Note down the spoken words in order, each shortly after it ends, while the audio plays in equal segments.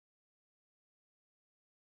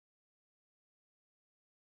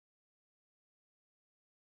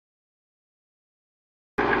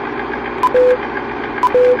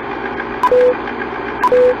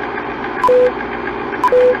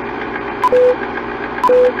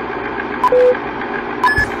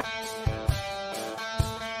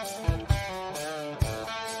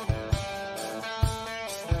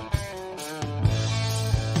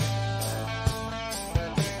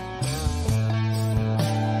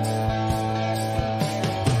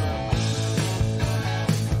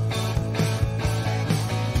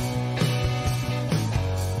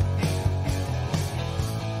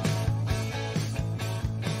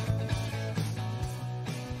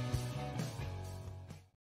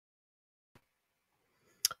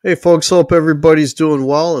Hey folks, hope everybody's doing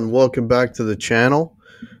well and welcome back to the channel.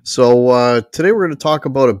 So today we're going to talk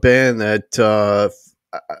about a band that,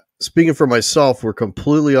 speaking for myself, were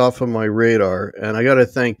completely off of my radar, and I got to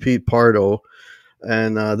thank Pete Pardo.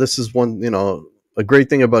 And this is one, a great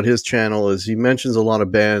thing about his channel is he mentions a lot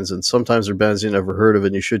of bands, and sometimes they're bands you never heard of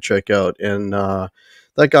and you should check out. And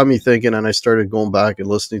that got me thinking, and I started going back and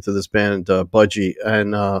listening to this band, Budgie,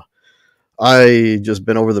 and I just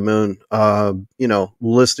been over the moon,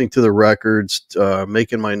 listening to the records,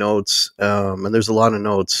 making my notes, and there's a lot of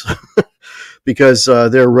notes because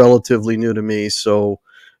they're relatively new to me. So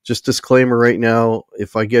just disclaimer right now,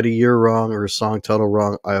 if I get a year wrong or a song title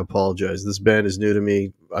wrong, I apologize. This band is new to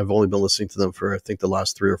me. I've only been listening to them for, I think, the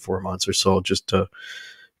last 3 or 4 months or so, just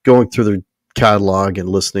going through their catalog and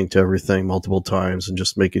listening to everything multiple times and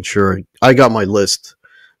just making sure I got my list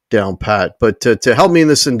down pat. But to help me in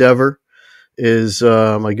this endeavor is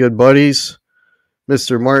my good buddies,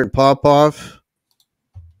 Mr. Martin Popoff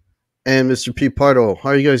and Mr. Pete Pardo. How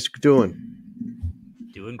are you guys doing?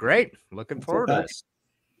 Doing great. Looking forward to this.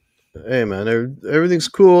 Hey, man, everything's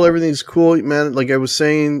cool. Everything's cool, man. Like I was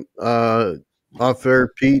saying off air,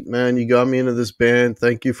 Pete, man, you got me into this band.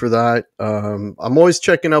 Thank you for that. I'm always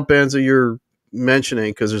checking out bands that you're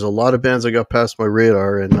mentioning because there's a lot of bands I got past my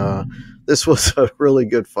radar, and this was a really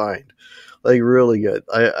good find. Like really good.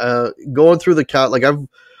 I going through the cat, like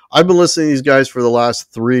I've been listening to these guys for the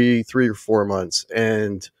last three or 4 months,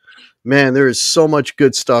 and man, there is so much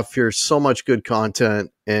good stuff here, so much good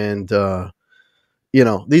content, and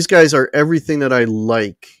these guys are everything that I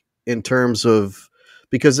like in terms of,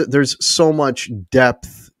 because there's so much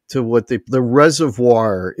depth to what the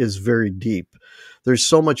reservoir is very deep. There's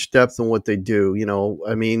so much depth in what they do.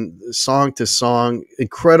 I mean, song to song,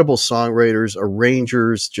 incredible songwriters,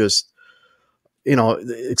 arrangers, just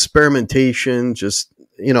experimentation, just,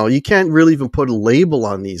 you can't really even put a label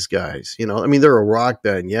on these guys. I mean, they're a rock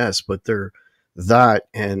band, yes, but they're that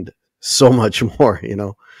and so much more,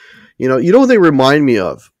 what they remind me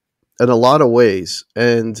of in a lot of ways.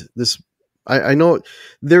 And this, I know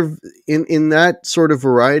they're in that sort of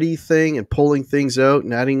variety thing and pulling things out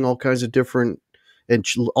and adding all kinds of different, and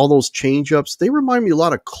all those change ups. They remind me a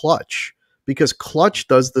lot of Clutch, because Clutch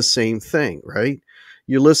does the same thing, right?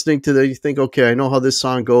 You're listening to that, you think, okay, I know how this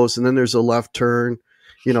song goes, and then there's a left turn,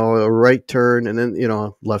 a right turn, and then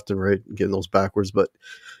left and right, getting those backwards, but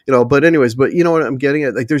anyways, but you know what I'm getting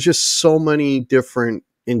at? Like, there's just so many different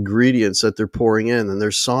ingredients that they're pouring in, and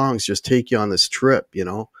their songs just take you on this trip,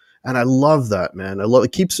 and I love that, man. I love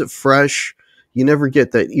it. Keeps it fresh. You never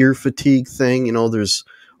get that ear fatigue thing, there's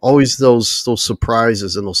always those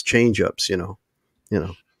surprises and those change ups,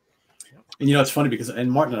 And it's funny because,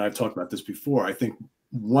 and Martin and I have talked about this before, I think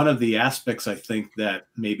one of the aspects I think that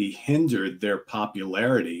maybe hindered their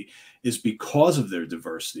popularity is because of their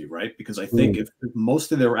diversity, right? Because I think if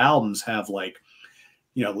most of their albums have, like,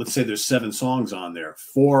 let's say there's 7 songs on there,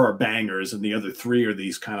 4 are bangers and the other 3 are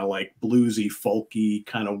these kind of like bluesy, folky,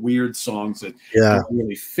 kind of weird songs that don't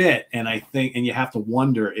really fit. And I think, and you have to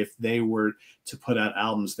wonder if they were to put out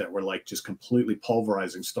albums that were like just completely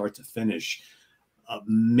pulverizing start to finish,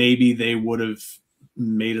 maybe they would have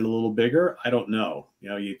made it a little bigger. I don't know.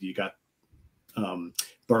 You got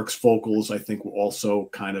Burke's vocals, I think, will also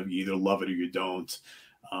kind of, you either love it or you don't.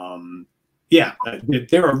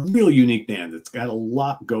 They're a really unique band. It's got a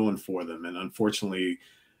lot going for them. And unfortunately,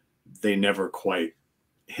 they never quite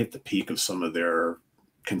hit the peak of some of their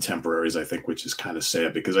contemporaries, I think, which is kind of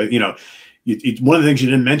sad because, one of the things you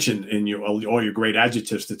didn't mention in all your great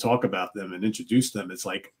adjectives to talk about them and introduce them, it's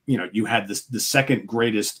like, you had the second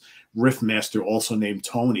greatest riff master also named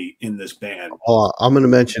Tony in this band. Oh, I'm going to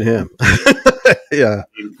mention him. Yeah.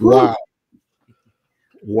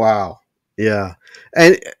 Wow. Yeah.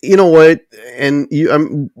 And you know what? And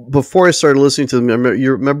before I started listening to them,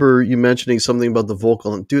 you remember you mentioning something about the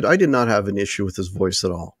vocal, and dude, I did not have an issue with his voice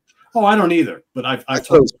at all. Oh, I don't either, but I've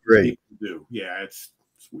thought it was great. Do. Yeah. It's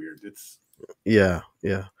weird. Yeah.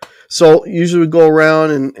 So usually we go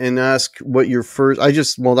around and ask what your first,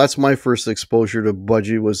 that's my first exposure to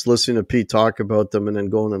Budgie, was listening to Pete talk about them and then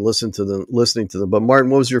going and listening to them. But Martin,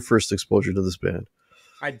 what was your first exposure to this band?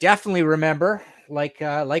 I definitely remember like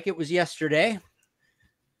it was yesterday.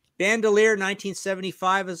 Bandolier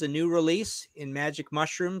 1975 is a new release in Magic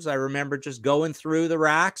Mushrooms. I remember just going through the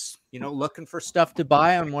racks, looking for stuff to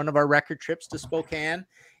buy on one of our record trips to Spokane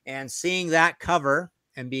and seeing that cover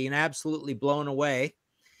and being absolutely blown away.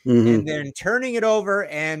 And then turning it over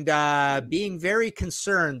and being very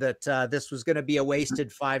concerned that this was going to be a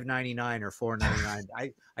wasted $5.99 or $4.99.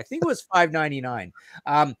 I think it was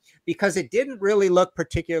 $5.99 because it didn't really look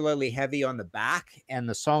particularly heavy on the back, and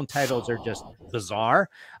the song titles are just bizarre.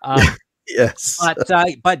 Yes,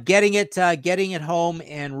 but getting it home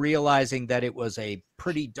and realizing that it was a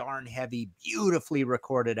pretty darn heavy, beautifully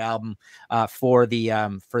recorded album for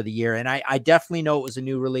the year. And I definitely know it was a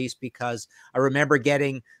new release because I remember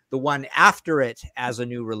getting the one after it as a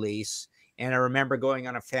new release. And I remember going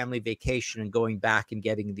on a family vacation and going back and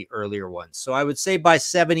getting the earlier ones. So I would say by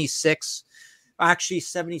 76, actually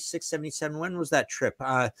 76, 77. When was that trip?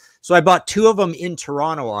 So I bought two of them in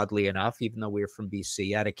Toronto, oddly enough, even though we were from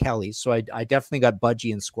BC, out of Kelly's. So I definitely got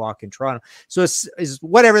Budgie and Squawk in Toronto. So it's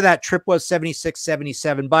whatever that trip was, 76,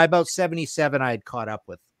 77. By about 77, I had caught up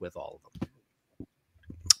with all of them.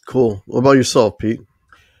 Cool. What about yourself, Pete?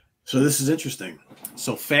 So this is interesting.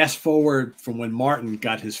 So fast forward from when Martin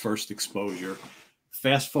got his first exposure,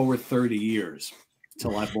 fast forward 30 years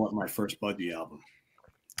till I bought my first Budgie album.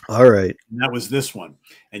 All right. And that was this one.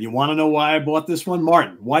 And you want to know why I bought this one?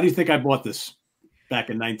 Martin, why do you think I bought this back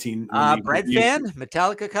in 19... Bread fan?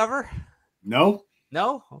 Metallica cover? No.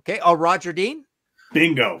 No? Okay. Oh, Roger Dean?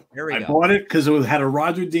 Bingo. There we go. I bought it because it had a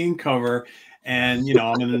Roger Dean cover. And,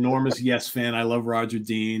 I'm an enormous Yes fan. I love Roger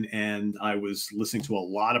Dean. And I was listening to a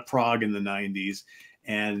lot of prog in the 90s.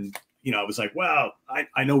 And, I was like, wow,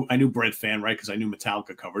 I knew Bread Fan, right? Because I knew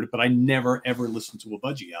Metallica covered it. But I never, ever listened to a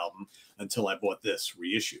Budgie album until I bought this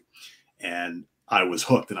reissue. And I was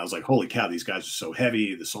hooked. And I was like, holy cow, these guys are so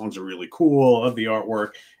heavy. The songs are really cool. I love the artwork.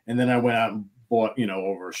 And then I went out and bought,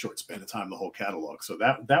 over a short span of time, the whole catalog. So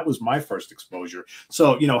that was my first exposure.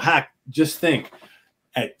 So, Hack, just think.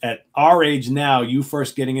 At our age now, you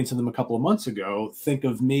first getting into them a couple of months ago, think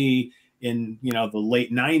of me in, the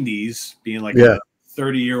late 90s being like a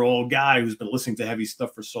 30-year-old guy who's been listening to heavy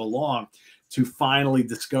stuff for so long to finally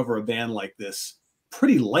discover a band like this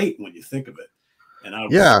pretty late when you think of it. And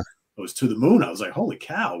I was to the moon. I was like, holy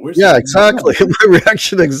cow. Exactly. My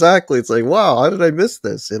reaction exactly. It's like, wow, how did I miss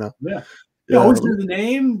this? Yeah. I always knew the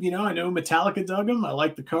name. I knew Metallica dug them. I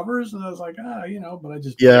liked the covers. And I was like, but I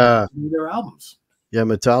just knew their albums. Yeah,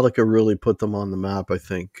 Metallica really put them on the map, I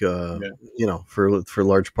think, for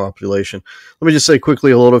large population. Let me just say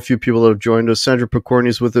quickly hello to a few people that have joined us. Sandra Picorni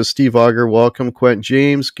is with us. Steve Auger, welcome. Quentin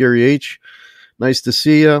James, Gary H., nice to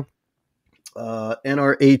see you.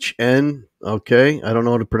 NRHN, okay, I don't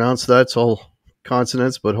know how to pronounce that. It's all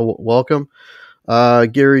consonants, but welcome.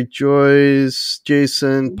 Gary Joyce,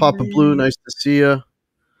 Jason, Papa Blue, nice to see you.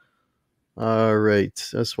 All right.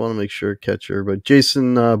 I just want to make sure catch her. But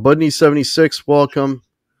Jason Budney 76, welcome.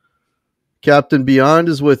 Captain Beyond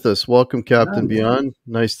is with us. Welcome, Captain Beyond.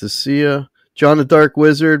 Nice to see you. John the Dark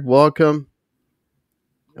Wizard, welcome.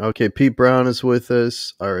 Okay, Pete Brown is with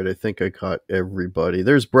us. All right, I think I caught everybody.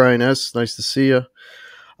 There's Brian S. Nice to see you.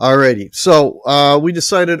 All righty. So we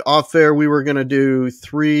decided off air we were going to do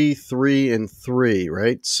 3, 3, and 3,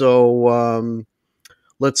 right? So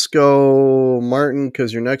let's go, Martin,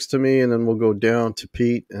 because you're next to me, and then we'll go down to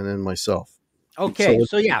Pete and then myself. Okay,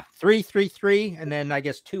 so yeah, 3, 3, 3, and then I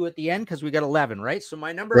guess 2 at the end because we got 11, right? So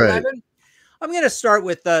my number 11, I'm going to start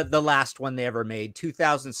with the last one they ever made,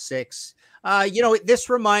 2006. This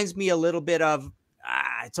reminds me a little bit of,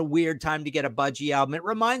 it's a weird time to get a Budgie album. It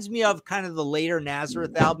reminds me of kind of the later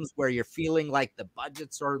Nazareth albums where you're feeling like the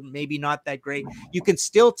budgets are maybe not that great. You can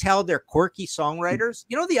still tell they're quirky songwriters.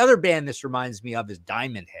 The other band this reminds me of is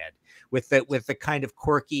Diamond Head with the kind of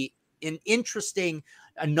quirky and interesting,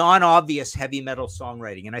 non-obvious heavy metal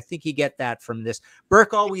songwriting. And I think you get that from this.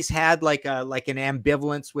 Burke always had like an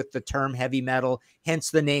ambivalence with the term heavy metal,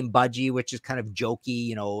 hence the name Budgie, which is kind of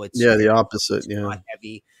jokey. It's the opposite. It's not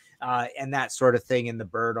heavy. And that sort of thing, and the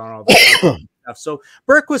bird on all that stuff. So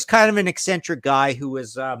Burke was kind of an eccentric guy who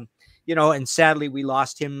was, and sadly we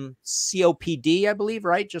lost him COPD, I believe,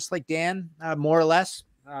 right? Just like Dan, more or less,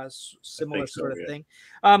 similar sort of thing.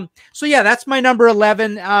 So yeah, that's my number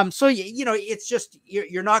 11. So it's just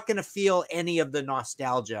you're not going to feel any of the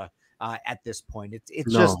nostalgia at this point.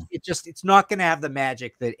 It's not going to have the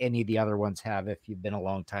magic that any of the other ones have if you've been a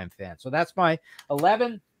long time fan. So that's my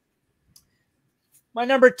 11. My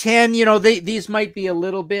number 10, these might be a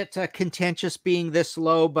little bit contentious being this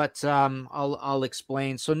low, but I'll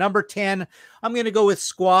explain. So number 10, I'm going to go with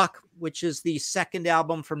Squawk. which is the second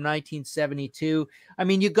album from 1972. I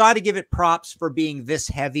mean, you got to give it props for being this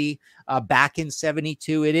heavy back in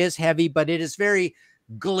 72. It is heavy, but it is very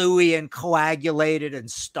gluey and coagulated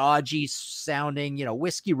and stodgy sounding. You know,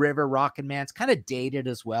 Whiskey River, Rockin' Man's kind of dated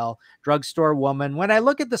as well. Drugstore Woman. When I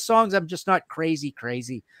look at the songs, I'm just not crazy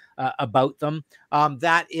about them.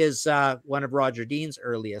 That is one of Roger Dean's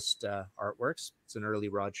earliest artworks. It's an early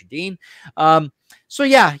Roger Dean. So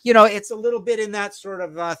yeah, you know, it's a little bit in that sort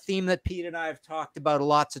of theme that Pete and I have talked about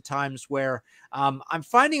lots of times, where I'm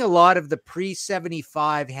finding a lot of the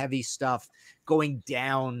pre-75 heavy stuff going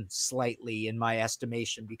down slightly in my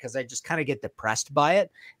estimation, because I just kind of get depressed by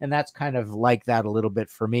it. And that's kind of like that a little bit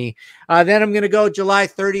for me. Then I'm going to go July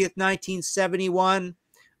 30th, 1971.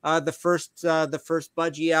 The first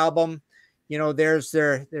Budgie album. You know, there's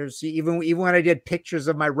even when I did pictures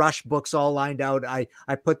of my Rush books all lined out, I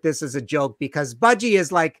put this as a joke, because Budgie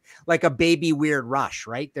is like a baby weird Rush,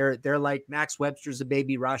 right? They're like Max Webster's a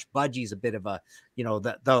baby Rush. Budgie's a bit of a, you know,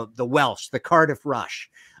 the Welsh, the Cardiff Rush.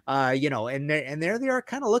 You know, and there they are,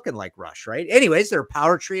 kind of looking like Rush, right? Anyways, they're a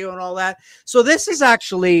power trio and all that. So this is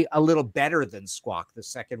actually a little better than Squawk, the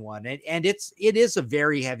second one, and it is a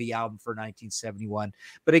very heavy album for 1971,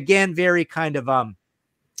 but again, very kind of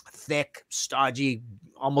thick, stodgy,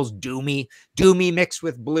 almost doomy mixed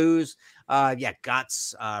with blues. Yeah,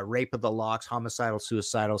 Guts, Rape of the Locks, Homicidal,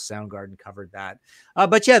 Suicidal, Soundgarden covered that.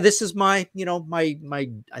 But yeah, this is my, you know, my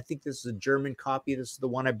I think this is a German copy. This is the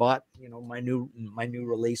one I bought, you know, my new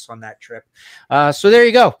release on that trip. So there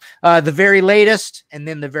you go. The very latest and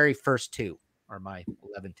then the very first two are my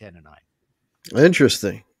 11, 10, and 9.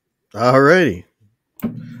 Interesting. All righty.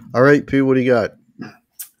 All right, Pete, what do you got?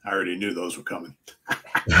 I already knew those were coming.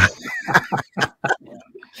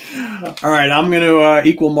 All right, I'm going to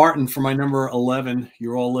equal Martin for my number 11.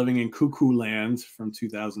 You're All Living in Cuckoo Land from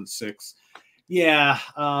 2006. Yeah,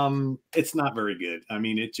 it's not very good. I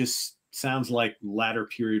mean, it just sounds like latter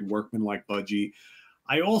period workman like Budgie.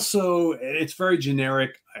 It's very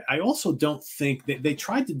generic. I also don't think they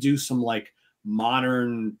tried to do some like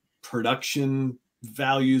modern production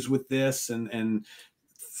values with this and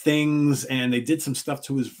things, and they did some stuff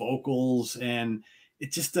to his vocals, and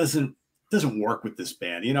it just doesn't work with this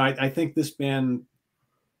band. You know, I think this band,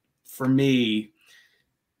 for me,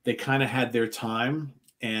 they kind of had their time,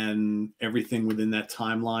 and everything within that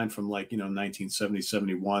timeline from like, you know, 1970,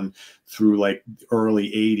 71 through like early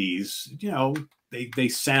 80s, you know, they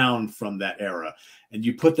sound from that era, and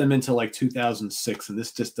you put them into like 2006, and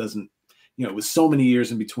this just doesn't, you know, it was so many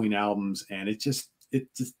years in between albums, and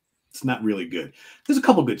it's not really good. There's a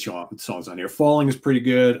couple good songs on here. Falling is pretty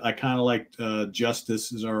good. I kind of like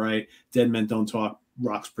Justice is all right. Dead Men Don't Talk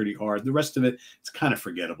rocks pretty hard. The rest of it, it's kind of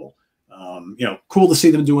forgettable. You know, cool to see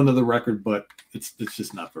them do another record, but it's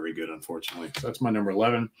just not very good, unfortunately. So that's my number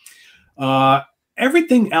 11.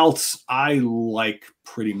 Everything else I like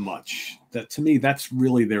pretty much. That, to me, that's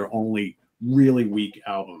really their only really weak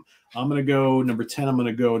album. I'm going to go number 10. I'm going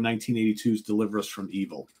to go 1982's Deliver Us from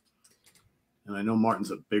Evil. And I know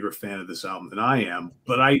Martin's a bigger fan of this album than I am,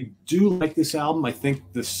 but I do like this album. I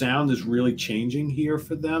think the sound is really changing here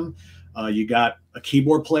for them. You got a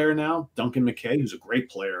keyboard player now, Duncan McKay, who's a great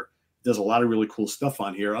player, does a lot of really cool stuff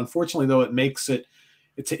on here. Unfortunately, though,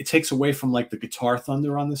 it takes away from like the guitar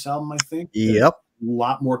thunder on this album, I think. Yep. A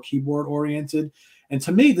lot more keyboard oriented. And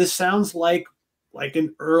to me, this sounds like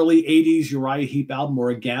an early 80s Uriah Heep album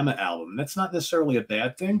or a Gamma album. That's not necessarily a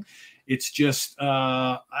bad thing. It's just,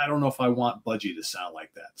 I don't know if I want Budgie to sound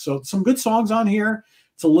like that. So some good songs on here.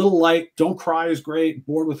 It's a little light. Don't Cry is great.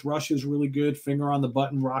 Bored with Rush is really good. Finger on the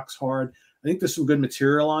Button rocks hard. I think there's some good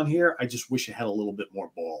material on here. I just wish it had a little bit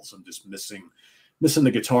more balls. I'm just missing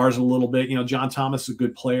the guitars a little bit. You know, John Thomas is a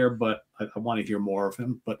good player, but I want to hear more of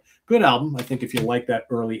him. But good album. I think if you like that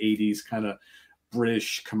early 80s kind of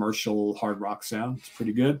British commercial hard rock sound, it's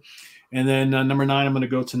pretty good. And then number 9, I'm going to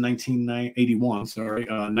go to 1981. Sorry,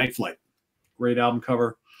 Night Flight. Great album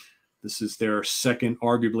cover. This is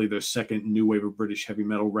arguably their second new wave of British heavy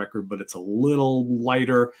metal record, but it's a little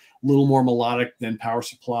lighter, a little more melodic than Power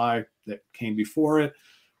Supply that came before it.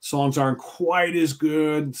 Songs aren't quite as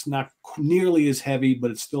good. It's not nearly as heavy,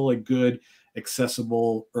 but it's still a good,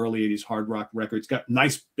 accessible early 80s hard rock record. It's got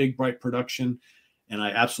nice, big, bright production. And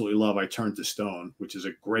I absolutely love I Turned to Stone, which is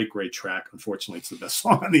a great, great track. Unfortunately, it's the best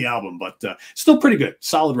song on the album, but still pretty good.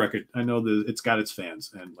 Solid record. I know that it's got its fans.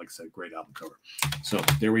 And like I said, great album cover. So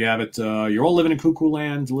there we have it. You're All Living in Cuckoo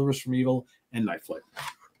Land, Deliver Us from Evil, and Night Flight.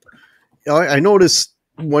 I noticed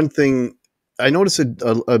one thing. I noticed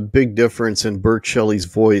a big difference in Bert Shelley's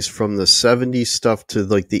voice from the 70s stuff to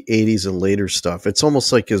like the 80s and later stuff. It's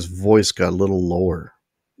almost like his voice got a little lower.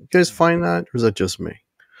 You guys find that? Or is that just me?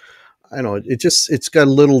 I know it's got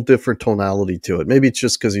a little different tonality to it. Maybe it's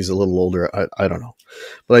just because he's a little older. I don't know,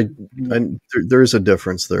 but there is a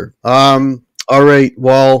difference there. All right.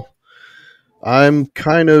 Well, I'm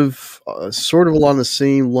kind of sort of along the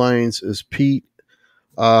same lines as Pete.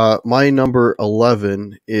 My number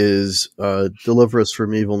 11 is Deliver Us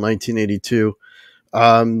from Evil, 1982.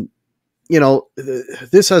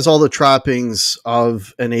 This has all the trappings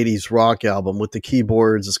of an 80s rock album with the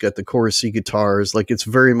keyboards. It's got the chorusy guitars. Like, it's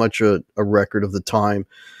very much a record of the time.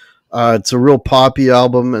 It's a real poppy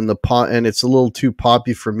album, and it's a little too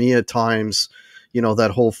poppy for me at times.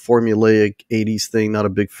 That whole formulaic 80s thing, not a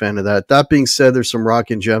big fan of that. That being said, there's some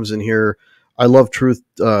rockin' gems in here. I love Truth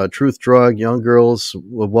Drug, Young Girls, a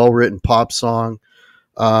well-written pop song.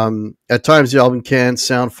 At times the album can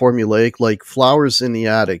sound formulaic, like Flowers in the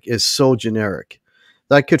Attic is so generic.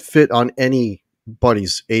 That could fit on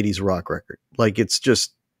anybody's 80s rock record. Like, it's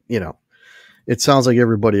just, it sounds like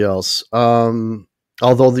everybody else.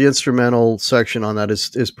 Although the instrumental section on that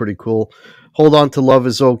is pretty cool. Hold On to Love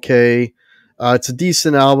is okay. It's a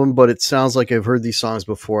decent album, but it sounds like I've heard these songs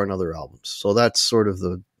before on other albums. So that's sort of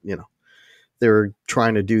they were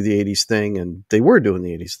trying to do the 80s thing, and they were doing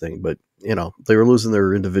the 80s thing, but they were losing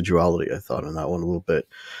their individuality, I thought, on that one a little bit.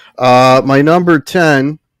 My number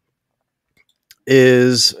 10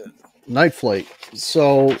 is Night Flight.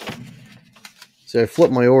 So I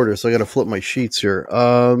flipped my order, so I got to flip my sheets here.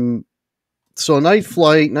 So Night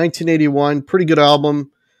Flight, 1981, pretty good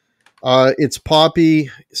album. It's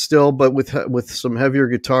poppy still, but with some heavier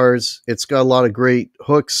guitars. It's got a lot of great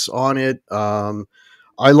hooks on it.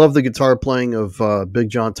 I love the guitar playing of Big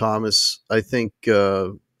John Thomas. I think,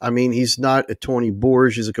 he's not a Tony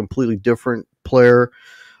Bourge. He's a completely different player,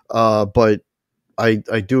 but I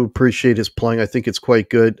do appreciate his playing. I think it's quite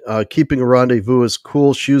good. Keeping a Rendezvous is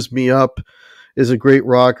cool. Shoes Me Up is a great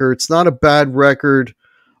rocker. It's not a bad record.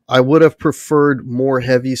 I would have preferred more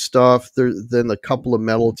heavy stuff than the couple of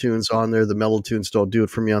metal tunes on there. The metal tunes don't do it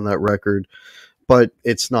for me on that record, but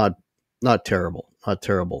it's not terrible. Not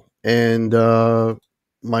terrible. And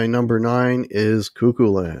my number 9 is Cuckoo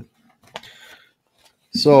Land.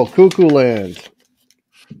 So Cuckoo Land.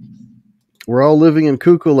 We're All Living in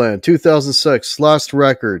Cuckoo Land, 2006, last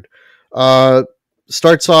record.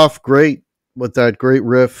 Starts off great with that great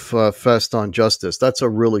riff fest on Justice. That's a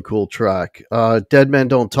really cool track. Dead Men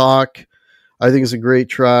Don't Talk, I think, is a great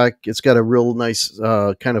track. It's got a real nice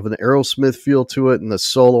kind of an Aerosmith feel to it, and the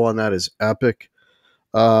solo on that is epic.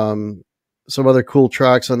 Some other cool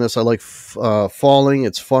tracks on this, I like Falling.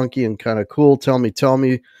 It's funky and kind of cool. Tell Me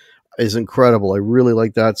is incredible. I really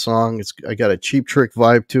like that song. I got a Cheap Trick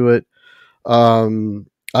vibe to it. I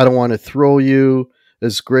Don't Want to Throw You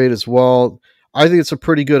is great as well. I think it's a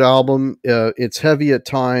pretty good album. It's heavy at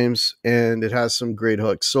times, and it has some great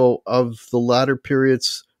hooks. So of the latter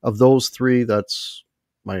periods of those three, that's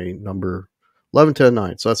my number 11, 10,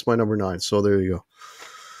 9. So that's my number 9. So there you go.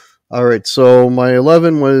 All right. So my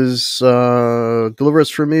 11 was Deliver Us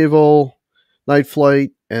from Evil, Night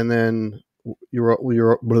Flight, and then You're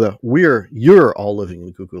All Living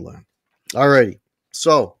in Cuckoo Land. All righty.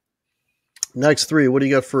 So next 3, what do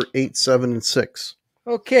you got for 8, 7, and 6?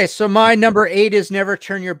 Okay, so my number 8 is Never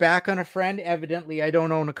Turn Your Back on a Friend. Evidently, I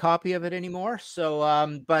don't own a copy of it anymore.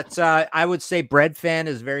 So, but I would say Bread Fan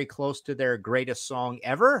is very close to their greatest song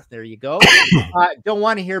ever. There you go. Don't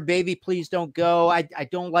want to hear Baby Please Don't Go. I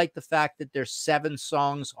don't like the fact that there's 7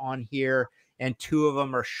 songs on here, and 2 of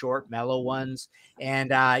them are short, mellow ones. And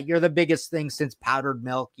You're the Biggest Thing Since Powdered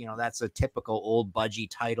Milk. That's a typical old Budgie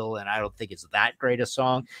title, and I don't think it's that great a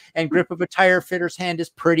song. And Grip of a Tire Fitter's Hand is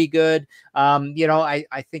pretty good.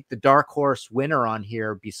 I think the dark horse winner on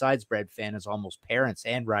here, besides Bread Fan, is Almost Parents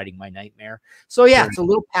and Riding My Nightmare. So yeah, it's a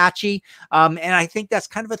little patchy. And I think that's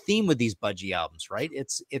kind of a theme with these Budgie albums, right?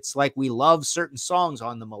 It's like we love certain songs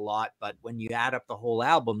on them a lot, but when you add up the whole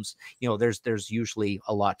albums, there's usually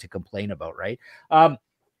a lot to complain about, right?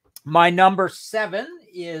 My number 7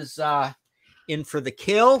 is In for the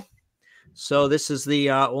Kill. So this is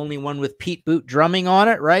the only one with Pete Boot drumming on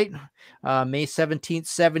it, right? May 17th,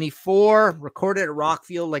 74, recorded at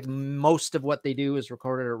Rockfield. Like most of what they do is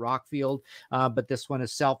recorded at Rockfield, but this one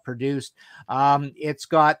is self-produced. It's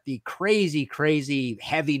got the crazy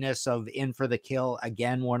heaviness of In for the Kill.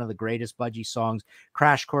 Again, one of the greatest Budgie songs.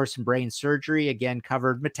 Crash Course in Brain Surgery, again,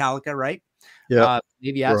 covered Metallica, right? Yeah.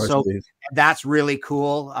 Yeah. So that's really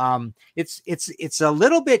cool. It's a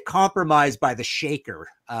little bit compromised by the shaker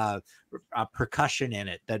percussion in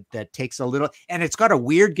it that takes a little, and it's got a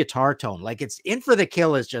weird guitar tone. Like it's In for the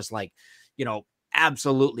Kill is just like,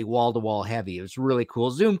 absolutely wall-to-wall heavy. It was really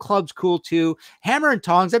cool. Zoom Club's cool too. Hammer and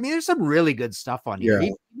Tongs. I mean, there's some really good stuff on here.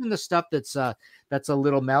 Even the stuff that's a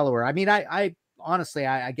little mellower. I mean, I honestly,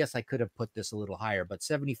 I guess I could have put this a little higher, but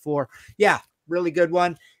 74, yeah, really good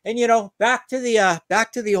one. And you know, back to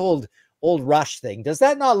the old Rush thing. Does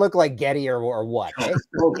that not look like Getty or what? Eh?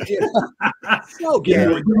 So give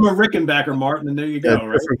him a Rickenbacker, Martin, and there you go.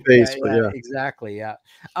 Right? Different face, yeah, exactly. Yeah.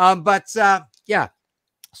 Yeah.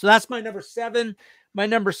 So that's my number 7. My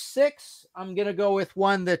number 6, I'm going to go with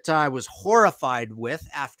one that I was horrified with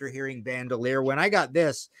after hearing Bandolier. When I got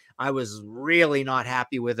this, I was really not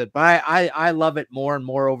happy with it, but I love it more and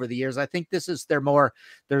more over the years. I think this is their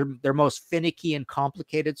most finicky and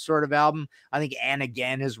complicated sort of album. I think And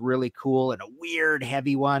Again is really cool and a weird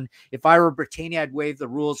heavy one. If I Were Britannia, I'd Waive the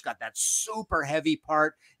Rules, got that super heavy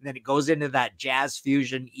part, and then it goes into that jazz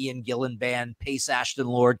fusion, Ian Gillan band, Pace Ashton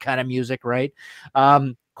Lord kind of music, right?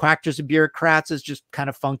 Quactors and Bureaucrats is just kind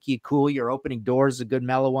of funky, cool. Your Opening Doors is a good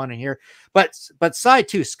mellow one in here. But side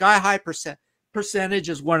 2, Sky High Percentage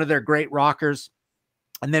is one of their great rockers.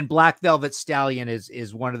 And then Black Velvet Stallion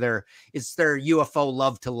is one of their UFO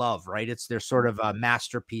Love to Love, right? It's their sort of a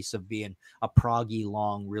masterpiece of being a proggy,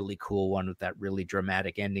 long, really cool one with that really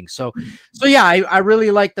dramatic ending. So yeah, I really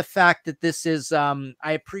like the fact that this is, I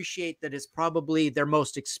appreciate that it's probably their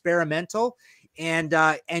most experimental. And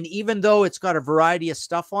even though it's got a variety of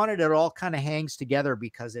stuff on it, it all kind of hangs together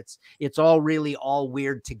because it's all really all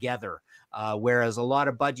weird together. Whereas a lot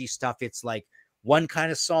of Budgie stuff, it's like one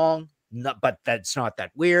kind of song, but that's not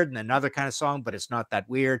that weird, and another kind of song, but it's not that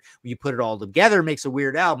weird. When you put it all together, it makes a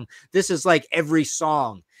weird album. This is like every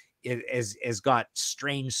song is got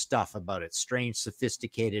strange stuff about it, strange,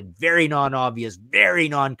 sophisticated, very non-obvious, very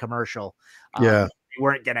non-commercial. Yeah. They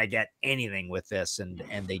weren't gonna get anything with this, and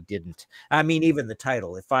they didn't. I mean, even the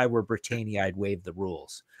title, If I Were Britannia, I'd Waive the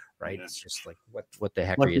Rules, right? Yeah. It's just like, what the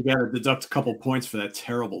heck like are you gotta deduct a couple points for that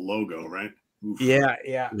terrible logo, right? Oof.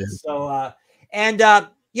 Yeah. So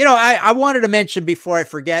you know, I wanted to mention before I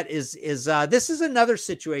forget is this is another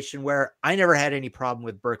situation where I never had any problem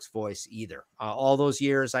with Burke's voice either. All those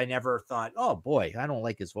years, I never thought, oh boy, I don't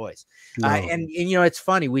like his voice. No. And you know, it's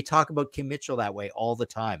funny. We talk about Kim Mitchell that way all the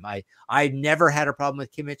time. I never had a problem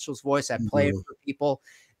with Kim Mitchell's voice. I play it for people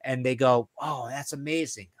and they go, oh, that's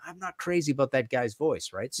amazing. I'm not crazy about that guy's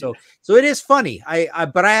voice. Right. So it is funny.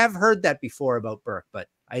 But I have heard that before about Burke, but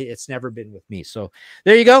it's never been with me. So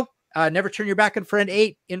there you go. Never Turn Your Back on Friend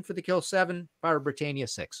 8, In for the Kill 7, Fire Britannia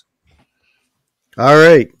 6. All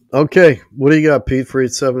right. Okay. What do you got, Pete, for 8,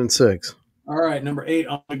 7, and 6? All right. Number 8,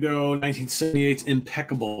 I'm going to go 1978's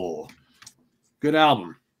Impeccable. Good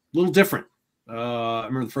album. A little different. I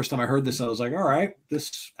remember the first time I heard this, I was like, all right,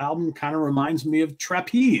 this album kind of reminds me of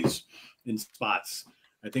Trapeze in spots.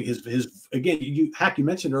 I think his again, you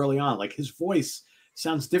mentioned early on, like his voice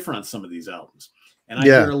sounds different on some of these albums. And I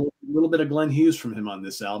hear a little bit of Glenn Hughes from him on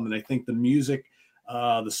this album. And I think the music,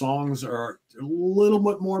 the songs are a little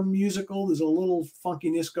bit more musical. There's a little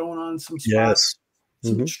funkiness going on in some spots.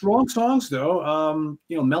 Yes. Some strong songs, though.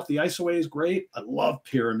 You know, Melt the Ice Away is great. I love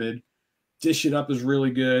Pyramid. Dish It Up is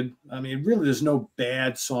really good. I mean, really, there's no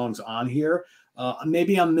bad songs on here.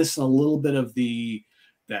 Maybe I'm missing a little bit of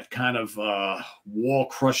that kind of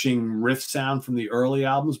wall-crushing riff sound from the early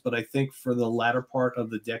albums. But I think for the latter part of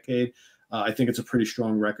the decade, I think it's a pretty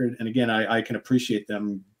strong record. And again, I can appreciate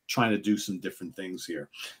them trying to do some different things here.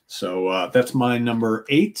 So that's my number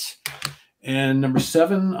 8. And number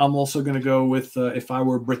 7, I'm also going to go with If I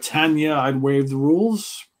Were Britannia, I'd Waive the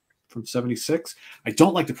Rules from 76. I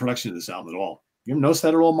don't like the production of this album at all. You ever notice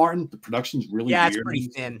that at all, Martin? The production's really weird. It's pretty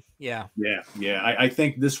thin. Yeah. I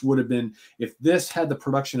think this would have been, if this had the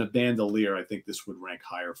production of Bandolier, I think this would rank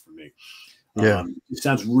higher for me. Yeah. It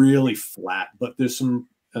sounds really flat, but there's some,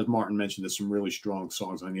 as Martin mentioned, there's some really strong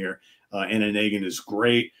songs on here. Anna Nagin is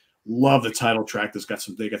great. Love the title track.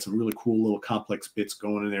 They got some really cool little complex bits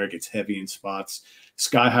going in there. It gets heavy in spots.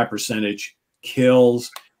 Sky High Percentage kills.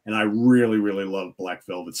 And I really, really love Black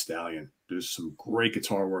Velvet Stallion. There's some great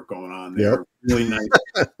guitar work going on there. Yep. Really nice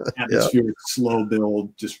atmospheric, slow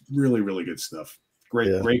build. Just really, really good stuff. Great.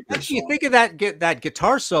 Actually, you think of that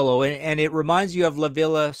guitar solo, and it reminds you of La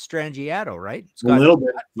Villa Strangiato, right? It's got a little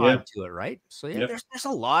bit vibe to it, right? So there's a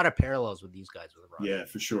lot of parallels with these guys with the rock. Yeah,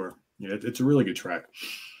 for sure. Yeah, it's a really good track.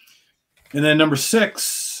 And then number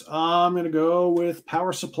 6, I'm going to go with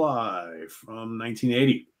Power Supply from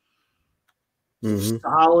 1980.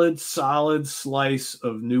 Solid slice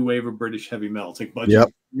of new wave of British heavy metal. It's like Budgie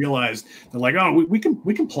realized they're like, oh, we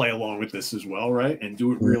can play along with this as well, right? And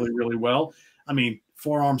do it really, really well. I mean,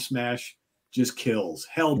 Forearm Smash just kills.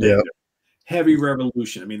 Hellbender heavy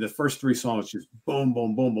revolution. I mean, the first 3 songs just boom,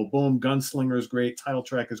 boom, boom, boom, boom. Gunslinger is great. Title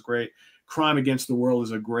track is great. Crime Against the World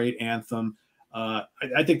is a great anthem. I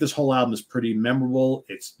think this whole album is pretty memorable.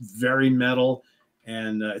 It's very metal,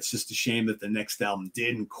 and it's just a shame that the next album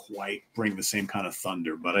didn't quite bring the same kind of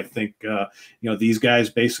thunder. But I think, these guys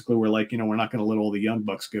basically were like, we're not going to let all the young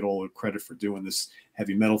bucks get all the credit for doing this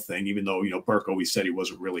heavy metal thing, even though, Burke always said he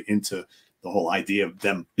wasn't really into the whole idea of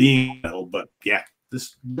them being metal. But yeah,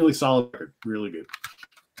 this really solid record, really good.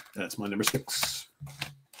 That's my number 6.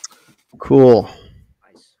 Cool.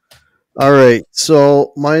 All right,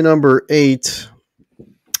 so my number 8,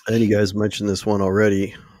 and you guys mentioned this one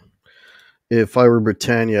already. If I Were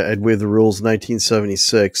Britannia, I'd Waive the Rules,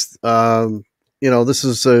 1976. This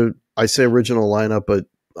is I say original lineup, but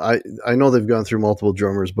I know they've gone through multiple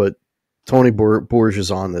drummers, but Tony Bourge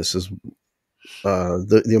is on this is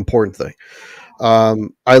the important thing.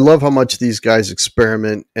 I love how much these guys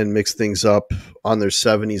experiment and mix things up on their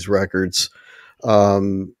 70s records.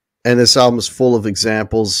 And this album is full of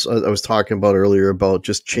examples I was talking about earlier about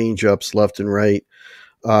just change-ups left and right.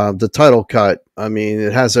 The title cut, I mean,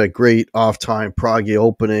 it has that great off-time proggy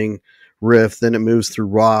opening riff, then it moves through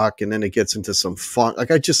rock, and then it gets into some funk.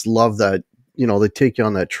 Like, I just love that, they take you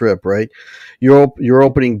on that trip, right? Your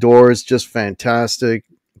opening doors, just fantastic.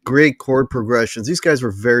 Great chord progressions. These guys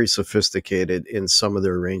were very sophisticated in some of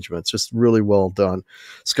their arrangements, just really well done.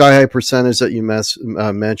 Sky High Percentage that you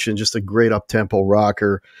mentioned, just a great up-tempo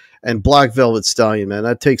rocker. And Black Velvet Stallion, man,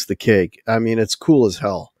 that takes the cake. I mean, it's cool as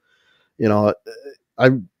hell.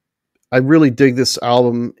 I really dig this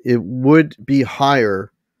album. It would be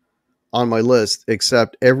higher on my list,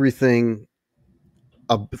 except everything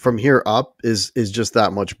from here up is just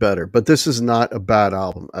that much better. But this is not a bad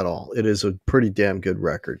album at all. It is a pretty damn good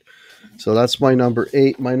record. So that's my number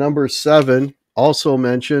 8. My number 7, also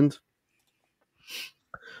mentioned,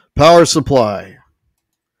 Power Supply.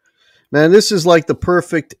 Man, this is like the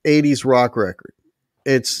perfect 80s rock record.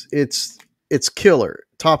 It's killer,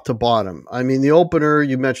 top to bottom. I mean, the opener,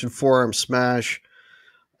 you mentioned Forearm Smash,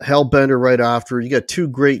 Hellbender right after. You got 2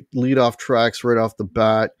 great lead-off tracks right off the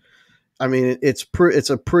bat. I mean, it's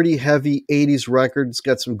a pretty heavy 80s record. It's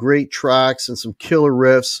got some great tracks and some killer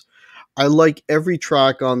riffs. I like every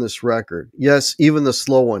track on this record. Yes, even the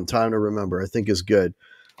slow one, Time to Remember, I think is good.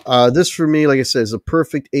 This, for me, like I said, is a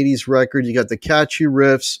perfect 80s record. You got the catchy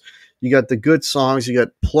riffs. You got the good songs. You got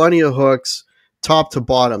plenty of hooks, top to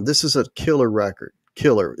bottom. This is a killer record.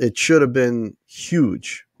 Killer. It should have been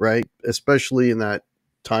huge, right? Especially in that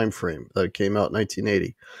time frame that it came out in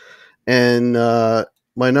 1980. And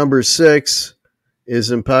my number 6 is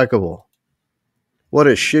Impeccable. What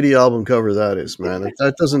a shitty album cover that is, man. If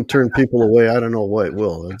that doesn't turn people away, I don't know what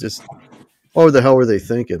will. What the hell were they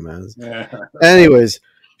thinking, man? Anyways,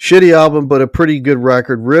 shitty album, but a pretty good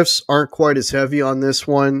record. Riffs aren't quite as heavy on this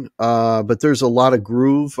one, but there's a lot of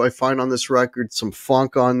groove I find on this record. Some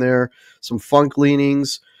funk on there, some funk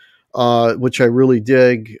leanings, which I really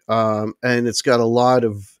dig. And it's got a lot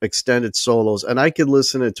of extended solos. And I could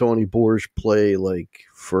listen to Tony Bourge play like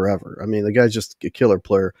forever. I mean, the guy's just a killer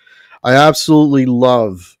player. I absolutely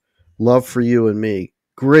love For You and Me.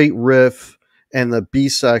 Great riff, and the B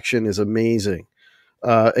section is amazing.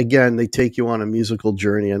 Again, they take you on a musical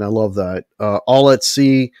journey, and I love that. All at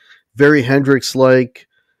Sea, very Hendrix-like.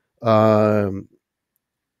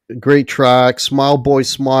 Great track. Smile Boy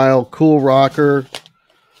Smile, cool rocker.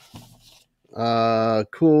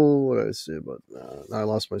 Cool. What did I say about that? I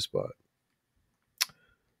lost my spot.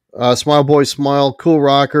 Smile Boy Smile, cool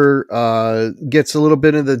rocker. Gets a little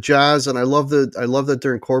bit into jazz, and I love that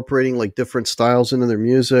they're incorporating like different styles into their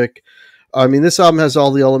music. I mean, this album has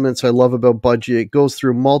all the elements I love about Budgie. It goes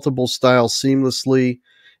through multiple styles seamlessly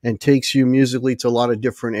and takes you musically to a lot of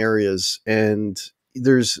different areas. And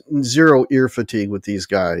there's zero ear fatigue with these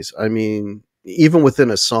guys. I mean, even within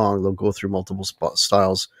a song, they'll go through multiple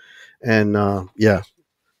styles. And yeah,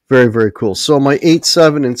 very, very cool. So my 8,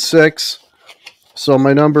 7, and 6. So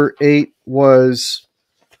my number 8 was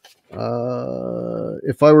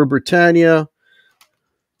If I Were Britannia,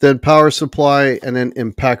 then Power Supply, and then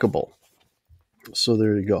Impeccable. So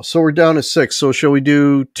there you go. So we're down to 6. So shall we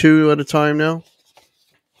do 2 at a time now?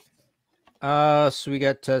 So we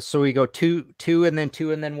got so we go 2 and then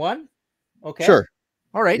 2 and then 1. Okay. Sure.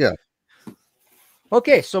 All right. Yeah.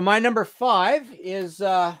 Okay. So my number 5 is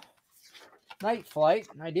Night Flight.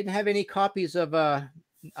 I didn't have any copies of Never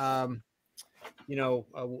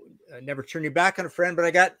Turn Your Back on a Friend, but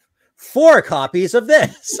I got 4 copies of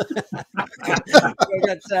this. I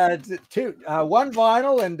got 2, 1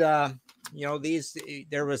 vinyl and you know, these,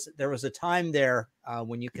 there was a time there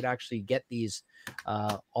when you could actually get these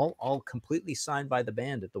all completely signed by the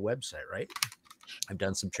band at the website, right? I've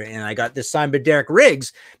done some training, and I got this signed by Derek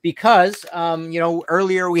Riggs because, you know,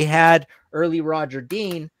 earlier we had early Roger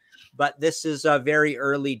Dean, but this is a very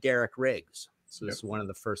early Derek Riggs. So this is one of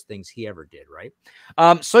the first things he ever did, right?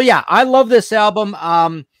 So yeah, I love this album.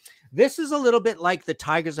 This is a little bit like the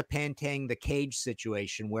Tigers of Pantang, the Cage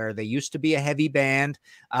situation, where they used to be a heavy band,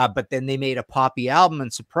 but then they made a poppy album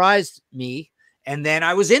and surprised me. And then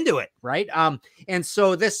I was into it, right? And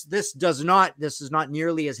so this is not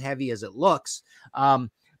nearly as heavy as it looks.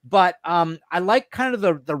 But I like kind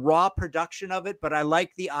of the raw production of it, but I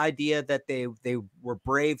like the idea that they were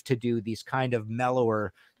brave to do these kind of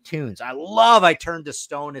mellower tunes. I Turned to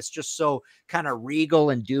Stone. It's just so kind of regal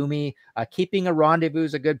and doomy. Keeping a Rendezvous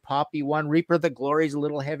is a good poppy one. Reaper of the Glory is a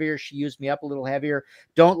little heavier. She Used Me Up a little heavier.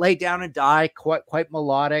 Don't Lay Down and Die, quite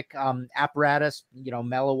melodic. Apparatus, you know,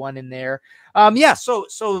 mellow one in there. Yeah,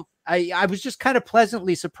 so I was just kind of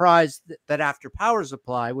pleasantly surprised that after Power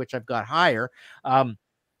Supply, which I've got higher,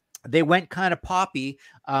 they went kind of poppy,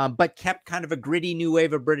 but kept kind of a gritty new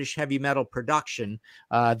wave of British heavy metal production.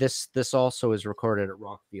 This also is recorded at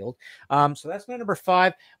Rockfield. So that's my number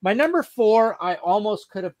 5. My number 4, I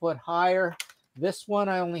almost could have put higher. This one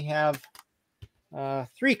I only have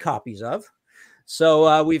 3 copies of.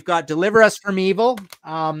 So we've got Deliver Us from Evil,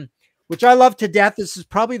 which I love to death. This is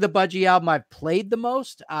probably the Budgie album I've played the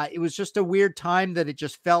most. It was just a weird time that it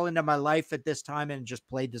just fell into my life at this time and just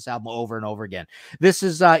played this album over and over again. This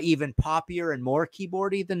is even poppier and more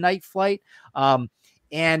keyboardy than Night Flight.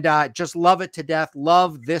 And just love it to death.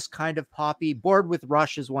 Love this kind of poppy. Bored with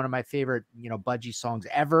Rush is one of my favorite, you know, Budgie songs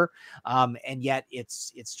ever. And yet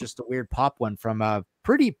it's just a weird pop one from a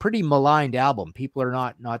pretty maligned album. People are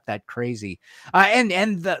not that crazy.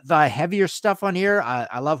 And the heavier stuff on here,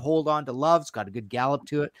 I love Hold On to Love. It's got a good gallop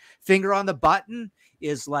to it. Finger on the Button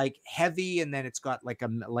is like heavy, and then it's got like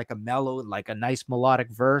a mellow, like a nice melodic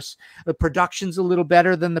verse. The production's a little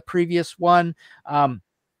better than the previous one.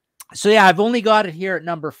 So yeah, I've only got it here at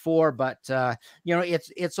number 4, but you know,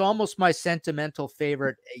 it's almost my sentimental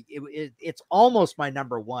favorite. It's almost my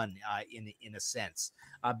number 1 in a sense,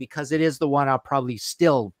 because it is the one I'll probably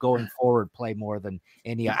still going forward play more than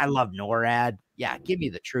any. I love NORAD. Yeah, Give Me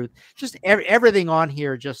the Truth. Just everything on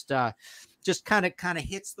here just kind of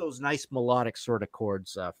hits those nice melodic sort of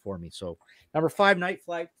chords for me. So number 5, Night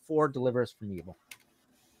Flight. 4, Deliver Us from Evil.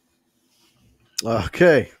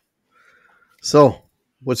 Okay, so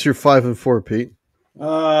what's your 5 and 4, Pete?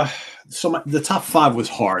 So the top 5 was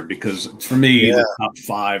hard because for me, the top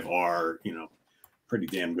 5 are, you know, pretty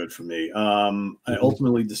damn good for me. I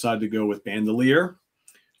ultimately decided to go with Bandolier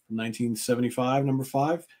from 1975, number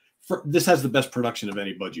 5. This has the best production of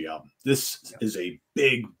any Budgie album. This is a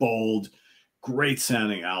big, bold, great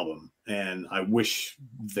sounding album, and I wish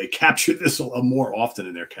they captured this more often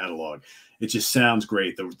in their catalog. It just sounds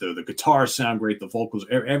great. The guitars sound great. The vocals,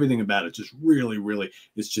 everything about it just really,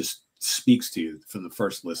 it just speaks to you from the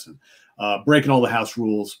first listen. Breaking All the House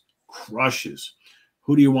Rules crushes.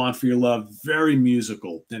 Who Do You Want for Your Love? Very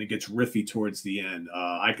musical. Then it gets riffy towards the end.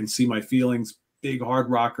 I Can See My Feelings, big hard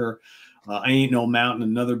rocker. I Ain't No Mountain,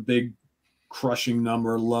 another big crushing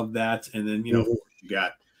number. Love that. And then, you know, you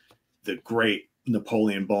got the great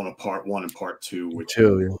Napoleon Bonaparte 1 and Part 2, which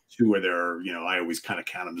two where they're, you know, I always kind of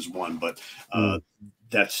count them as one, but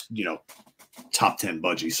that's, you know, top 10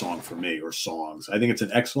 Budgie song for me, or songs. I think it's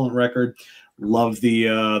an excellent record. Love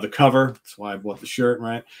the cover. That's why I bought the shirt,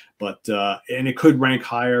 right? But and it could rank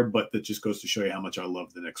higher, but that just goes to show you how much I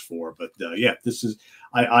love the next 4. But yeah, this is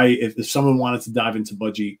if someone wanted to dive into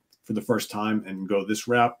Budgie for the first time and go this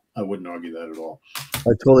route, I wouldn't argue that at all.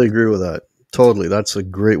 I totally agree with that. Totally, that's a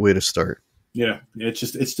great way to start. Yeah, it's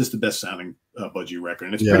just the best sounding Budgie record,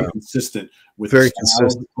 and it's pretty consistent with very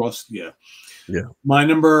consistent. Across, yeah. My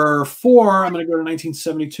number 4, I'm going to go to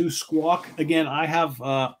 1972, Squawk. Again, I have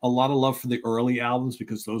a lot of love for the early albums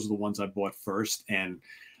because those are the ones I bought first, and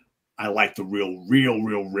I like the real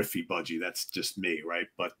riffy Budgie. That's just me, right?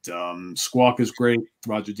 But Squawk is great.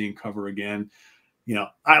 Roger Dean cover again. You know,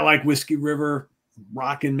 I like Whiskey River.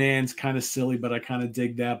 Rockin' Man's kind of silly, but I kind of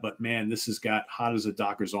dig that. But man, this has got Hot as a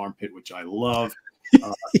Docker's Armpit, which I love.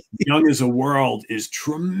 Young as a World is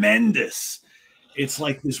tremendous. It's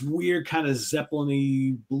like this weird kind of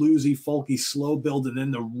Zeppelin-y, bluesy, folky, slow build, and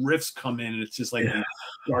then the riffs come in, and it's just like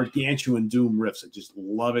gargantuan doom riffs. I just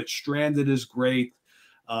love it. Stranded is great.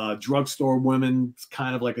 Drugstore Women, it's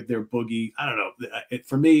kind of like their boogie. I don't know.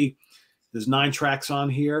 For me, there's 9 tracks on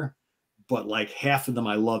here, but like half of them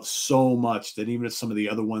I love so much that even if some of the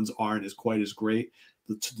other ones aren't as quite as great,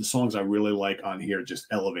 the songs I really like on here just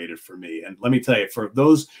elevated for me. And let me tell you, for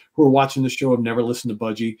those who are watching the show have never listened to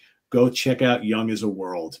Budgie, go check out Young as a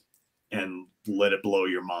World and let it blow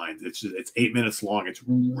your mind. It's 8 minutes long. It's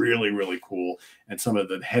really, really cool. And some of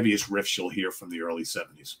the heaviest riffs you'll hear from the early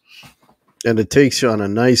 70s. And it takes you on a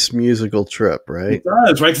nice musical trip, right? It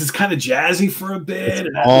does, right? 'Cause it's kind of jazzy for a bit.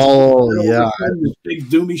 And yeah. This big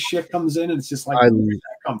doomy shit comes in, and it's just like, where did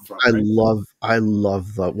that come from? Right? I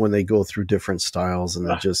love that when they go through different styles and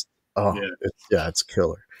they just, it's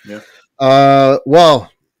killer. Yeah.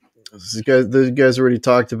 Well, the guys already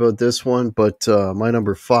talked about this one, but my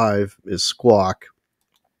number 5 is Squawk,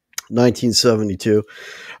 1972.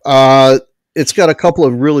 It's got a couple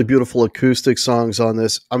of really beautiful acoustic songs on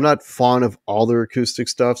this. I'm not fond of all their acoustic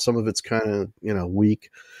stuff. Some of it's kind of, weak.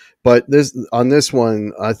 But on this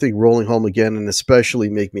one, I think Rolling Home Again and especially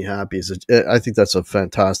Make Me Happy I think that's a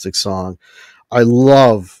fantastic song. I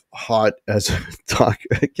love Hot as a Doc.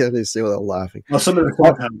 I can't even say without laughing. Well, some of the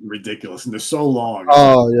songs are ridiculous and they're so long.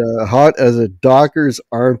 Oh, yeah. Hot as a Docker's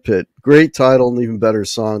Armpit. Great title and even better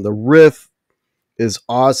song. The riff is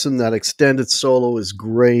awesome. That extended solo is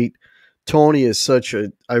great. Tony is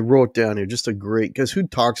I wrote down here, just a great, because who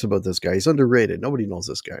talks about this guy? He's underrated. Nobody knows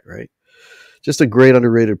this guy, right? Just a great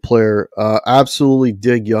underrated player. Absolutely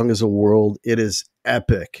dig Young as a World. It is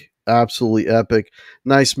epic. Absolutely epic.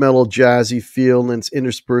 Nice metal, jazzy feel, and it's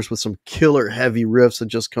interspersed with some killer heavy riffs that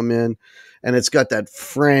just come in. And it's got that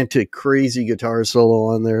frantic, crazy guitar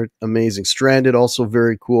solo on there. Amazing. Stranded, also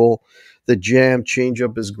very cool. The jam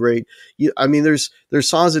change-up is great. There's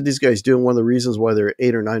songs that these guys do, and one of the reasons why they're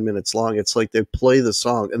 8 or 9 minutes long, it's like they play the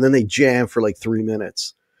song, and then they jam for like 3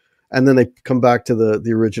 minutes. And then they come back to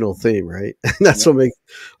the original theme, right? And that's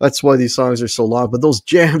that's why these songs are so long. But those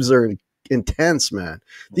jams are intense, man.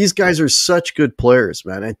 These guys are such good players,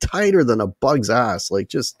 man, and tighter than a bug's ass. Like,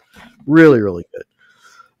 just really, really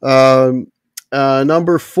good.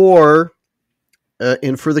 Number 4,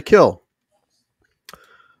 In for the Kill.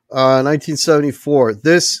 1974.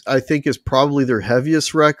 This, I think, is probably their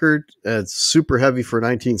heaviest record. It's super heavy for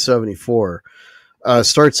 1974.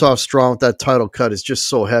 Starts off strong with that title cut. Is just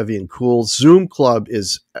so heavy and cool. Zoom Club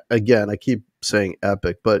is, again, I keep saying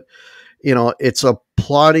epic, but it's a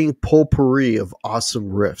plodding potpourri of awesome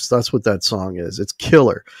riffs. That's what that song is. It's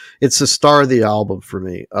killer. It's the star of the album for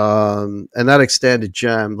me. And that extended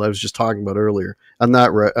jam that I was just talking about earlier on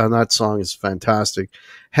that song is fantastic.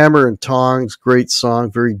 Hammer and Tongs, great song,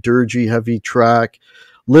 very dirgy, heavy track.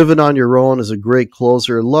 Living on Your Own is a great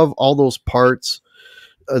closer. Love all those parts,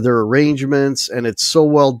 their arrangements, and it's so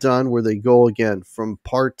well done where they go again from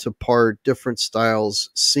part to part, different styles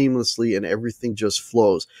seamlessly, and everything just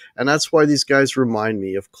flows. And that's why these guys remind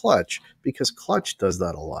me of Clutch, because Clutch does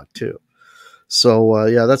that a lot too. So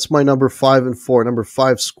that's my number 5 and 4. Number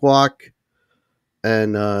 5, Squawk,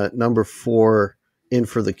 and number 4, In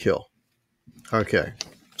for the Kill. Okay.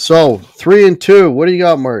 So 3 and 2. What do you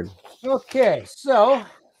got, Martin? Okay, so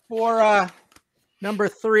for number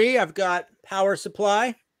 3, I've got Power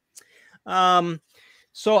Supply.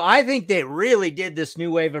 So I think they really did this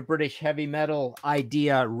new wave of British heavy metal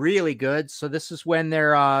idea really good. So this is when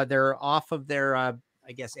they're off of their I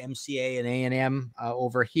guess MCA and A&M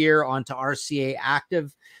over here onto RCA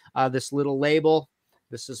Active, this little label.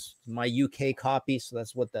 This is my UK copy, so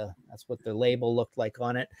that's what the label looked like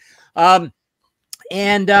on it.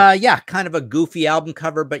 And kind of a goofy album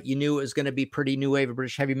cover, but you knew it was going to be pretty new wave of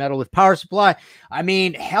British heavy metal with Power Supply. I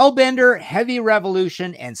mean, Hellbender, Heavy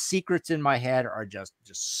Revolution, and Secrets in My Head are just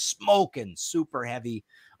smoking super heavy,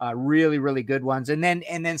 really, really good ones. And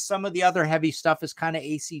then some of the other heavy stuff is kind of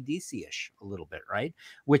AC/DC-ish a little bit, right?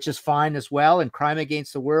 Which is fine as well. And Crime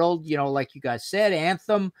Against the World, like you guys said,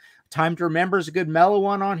 Anthem, Time to Remember is a good mellow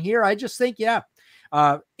one on here. I just think,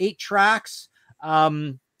 8 tracks.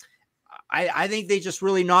 I think they just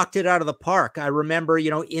really knocked it out of the park. I remember,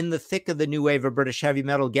 in the thick of the new wave of British heavy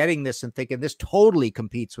metal, getting this and thinking this totally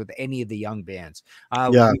competes with any of the young bands.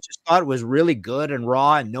 We just thought it was really good and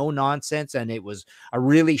raw and no nonsense. And it was a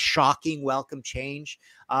really shocking welcome change.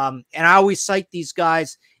 And I always cite these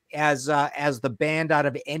guys as the band out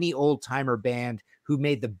of any old timer band who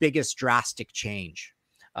made the biggest drastic change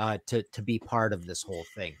to be part of this whole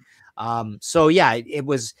thing. It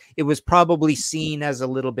was probably seen as a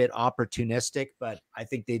little bit opportunistic, but I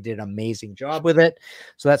think they did an amazing job with it.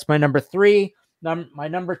 So that's my number 3. My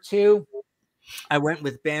number 2, I went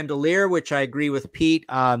with Bandolier, which I agree with Pete.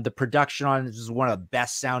 The production on this is one of the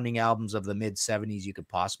best sounding albums of the mid 70s you could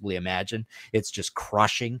possibly imagine. It's just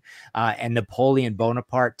crushing. And Napoleon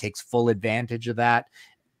Bonaparte takes full advantage of that,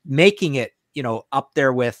 making it, up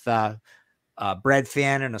there with, Bread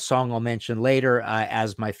Fan, and a song I'll mention later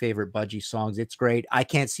as my favorite Budgie songs. It's great. I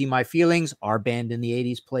Can't See My Feelings. Our band in the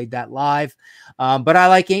 80s played that live. But I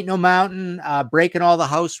like Ain't No Mountain. Breaking All the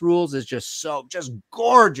House Rules is just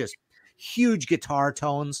gorgeous. Huge guitar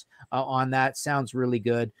tones on that. Sounds really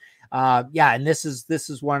good. Yeah, and this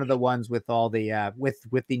is one of the ones with all the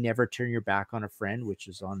with the Never Turn Your Back on a Friend, which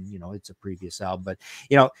is on, it's a previous album.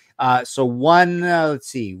 But so let's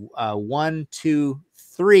see, 1, 2,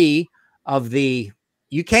 3 of the,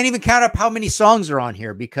 you can't even count up how many songs are on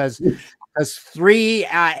here because three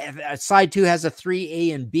side 2 has a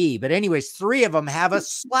 3A and B, but anyways, 3 of them have a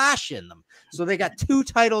slash in them, so they got 2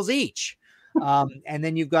 titles each. And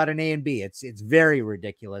then you've got an A and B. It's very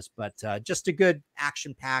ridiculous, but just a good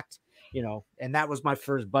action packed, and that was my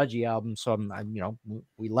first Budgie album. So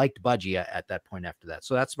we liked Budgie at that point after that.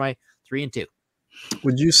 So that's my 3 and 2.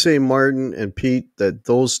 Would you say, Martin and Pete, that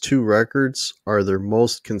those 2 records are their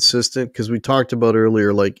most consistent? Because we talked about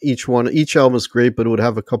earlier, like each album is great, but it would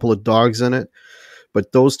have a couple of dogs in it.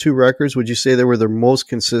 But those 2 records, would you say they were their most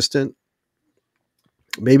consistent?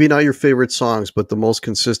 Maybe not your favorite songs, but the most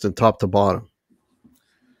consistent top to bottom.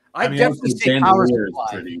 I definitely say Power Supply.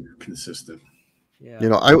 Pretty consistent.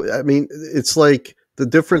 Yeah. I mean, it's like the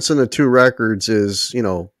difference in the 2 records is,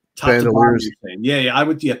 Bandoliers. Yeah, I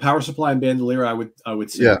would. Yeah, Power Supply and Bandolier, I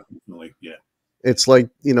would say. Definitely, yeah. It's like,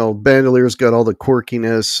 Bandolier's got all the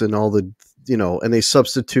quirkiness and all the, and they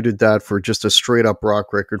substituted that for just a straight up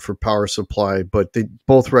rock record for Power Supply. But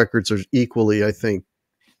both records are equally, I think,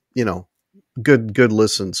 good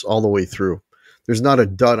listens all the way through. There's not a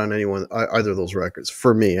dud on either of those records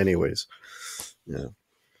for me, anyways. Yeah.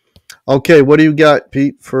 Okay, what do you got,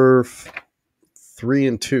 Pete, for 3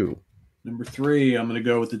 and 2? Number 3, I'm going to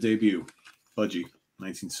go with the debut, Budgie,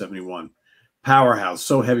 1971. Powerhouse,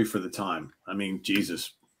 so heavy for the time. I mean,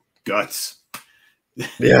 Jesus, Guts.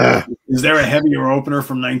 Yeah. Is there a heavier opener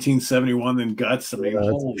from 1971 than Guts? I mean,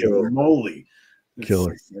 holy moly.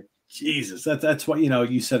 Killer. Jesus, that's what,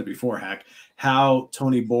 you said it before, Hack, how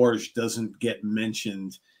Tony Borge doesn't get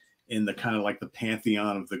mentioned in the kind of like the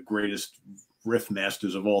pantheon of the greatest riff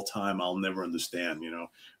masters of all time. I'll never understand.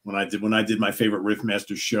 When I did my favorite riff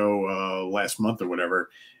master show last month or whatever,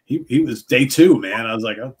 he was day 2, man. I was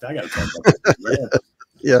like, oh, I got to talk about that.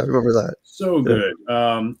 Yeah, I remember that. So good.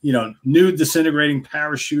 Nude Disintegrating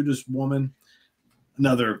Parachutist Woman,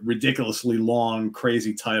 another ridiculously long,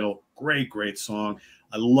 crazy title. Great song.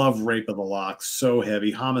 I love Rape of the Lock. So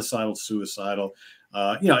heavy. Homicidal, Suicidal.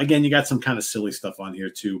 Again, you got some kind of silly stuff on here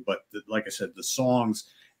too, but like I said, the songs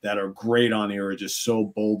that are great on here are just so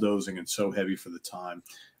bulldozing and so heavy for the time.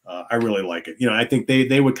 I really like it. I think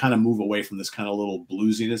they would kind of move away from this kind of little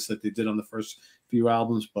bluesiness that they did on the first few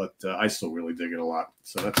albums, but I still really dig it a lot.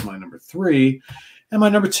 So that's my number 3. And my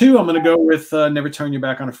number 2, I'm going to go with Never Turn Your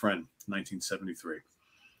Back on a Friend, 1973.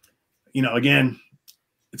 Again,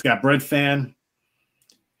 it's got Bread Fan.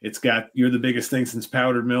 It's got You're the Biggest Thing Since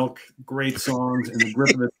Powdered Milk. Great songs. And the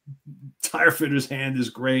grip of the tire fitter's hand is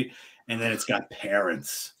great. And then it's got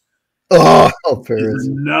Parents. Oh, Parents. It's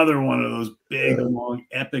another one of those big, long,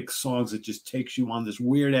 epic songs that just takes you on this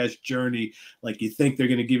weird-ass journey. Like you think they're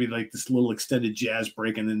going to give you like this little extended jazz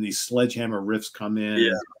break, and then these sledgehammer riffs come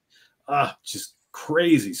in. Yeah. Just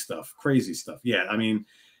crazy stuff. Yeah, I mean,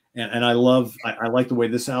 and I like the way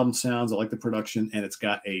this album sounds. I like the production, and it's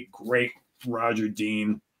got a great Roger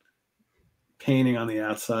Dean painting on the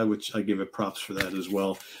outside, which I give it props for that as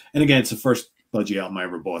well. And again, it's the first Budgie album I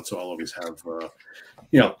ever bought, so I'll always have a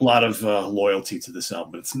lot of loyalty to this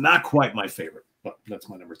album. But it's not quite my favorite, but that's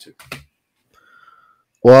my number 2.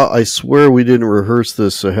 Well, I swear we didn't rehearse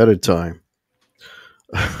this ahead of time.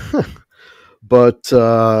 But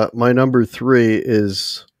my number 3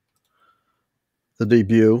 is the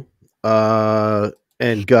debut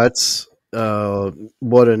and Guts.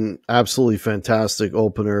 What an absolutely fantastic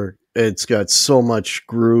opener. It's got so much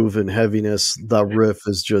groove and heaviness. The riff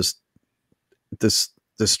is just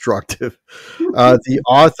destructive. The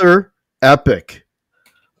Author, epic.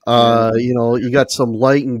 You got some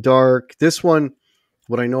light and dark. This one,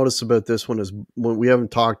 what I noticed about this one is when we've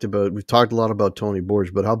talked a lot about Tony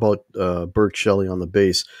Borge, but how about Bert Shelley on the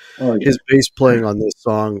bass? Oh, yeah. His bass playing on this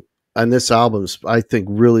song and this album, I think,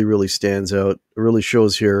 really, really stands out. It really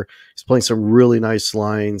shows here. He's playing some really nice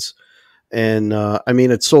lines. And I mean,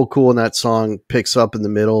 it's so cool when that song picks up in the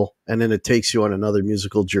middle and then it takes you on another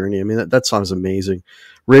musical journey. I mean, that song's amazing.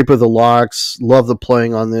 Rape of the Locks, love the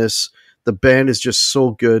playing on this. The band is just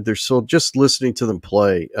so good. They're so, just listening to them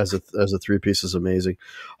play as a 3-piece is amazing.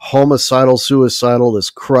 Homicidal, Suicidal is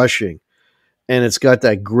crushing. and it's got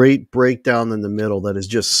that great breakdown in the middle that is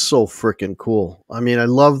just so freaking cool. I mean, I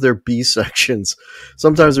love their B sections.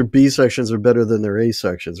 Sometimes their B sections are better than their A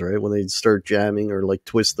sections, right? When they start jamming or like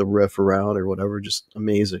twist the riff around or whatever, just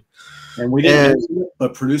amazing. And we didn't mention it,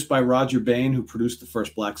 but produced by Roger Bain, who produced the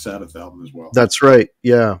first Black Sabbath album as well. That's right.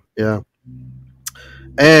 Yeah, yeah.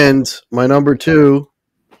 And my number 2,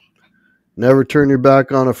 Never Turn Your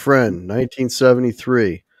Back on a Friend,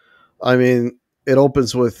 1973. I mean, it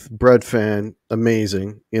opens with Bread Fan,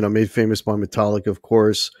 amazing, made famous by Metallica, of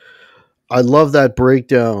course. I love that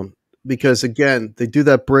breakdown because, again, they do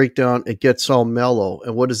that breakdown, it gets all mellow,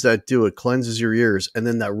 and what does that do? It cleanses your ears, and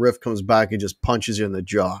then that riff comes back and just punches you in the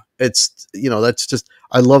jaw. It's, that's just,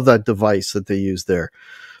 I love that device that they use there.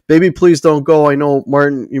 Baby Please Don't Go, I know,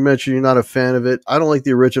 Martin, you mentioned you're not a fan of it. I don't like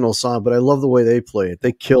the original song, but I love the way they play it.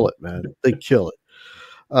 They kill it, man. They kill it.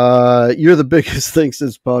 You're the Biggest Thing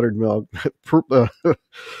Since Powdered Milk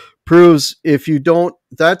proves if you don't,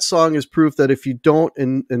 that song is proof that if you don't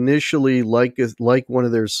initially like one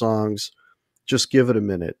of their songs, just give it a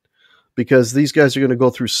minute, because these guys are going to go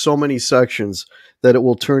through so many sections that it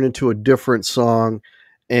will turn into a different song,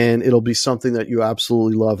 and it'll be something that you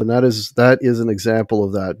absolutely love. And that is an example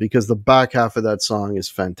of that, because the back half of that song is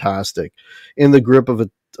fantastic. In the Grip of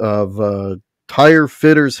a Tire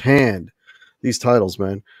Fitter's Hand. These titles,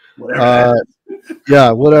 man.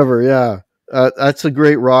 Yeah, whatever. Yeah. That's a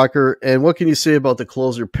great rocker. And what can you say about the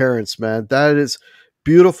closer, Parents, man? That is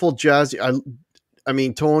beautiful, jazzy. I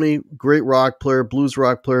mean, Tony, great rock player, blues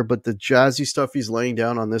rock player, but the jazzy stuff he's laying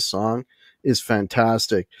down on this song is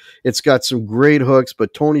fantastic. It's got some great hooks,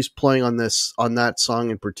 but Tony's playing on that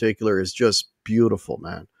song in particular is just beautiful,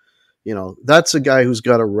 man. That's a guy who's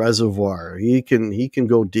got a reservoir. He can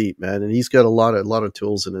go deep, man, and he's got a lot of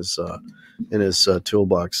tools in his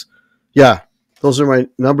toolbox. Yeah, those are my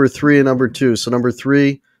number 3 and number 2. So number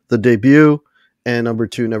 3, the debut, and number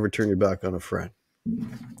 2, Never Turn Your Back on a Friend.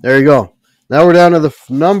 There you go. Now we're down to the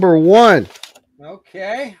number 1.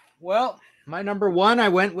 Okay. Well, my number 1, I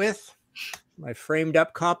went with my framed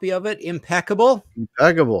up copy of it, Impeccable.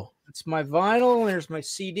 Impeccable. That's my vinyl. There's my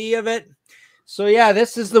CD of it. So yeah,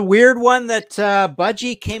 this is the weird one that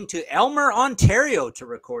Budgie came to Elmer, Ontario to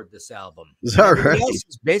record this album. Is that right?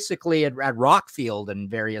 Is basically at Rockfield and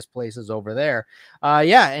various places over there.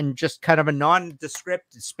 Yeah, and just kind of a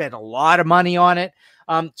nondescript, spent a lot of money on it.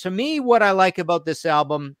 To me, what I like about this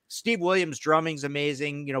album, Steve Williams' drumming's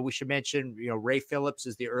amazing. We should mention, Ray Phillips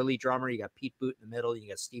is the early drummer. You got Pete Boot in the middle. You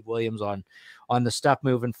got Steve Williams on the stuff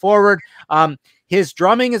moving forward. His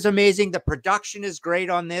drumming is amazing. The production is great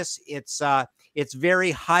on this. It's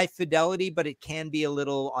very high fidelity, but it can be a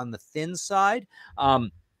little on the thin side.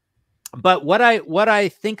 But what I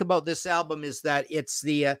think about this album is that it's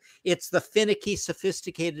the finicky,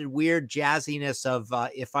 sophisticated, weird jazziness of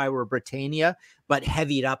If I Were Britannia, but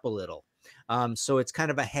heavied up a little. So it's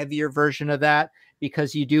kind of a heavier version of that,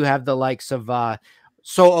 because you do have the likes of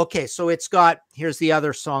so it's got, here's the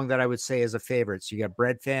other song that I would say is a favorite. So you got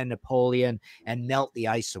Bread Fan, Napoleon, and Melt the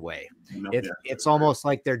Ice Away. It's almost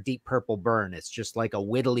like their Deep Purple Burn. It's just like a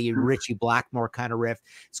whittly Richie Blackmore kind of riff.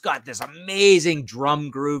 It's got this amazing drum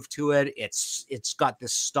groove to it. It's got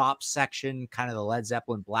this stop section, kind of the Led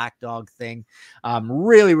Zeppelin Black Dog thing.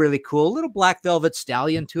 Really, really cool. A little Black Velvet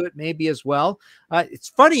Stallion to it maybe as well. It's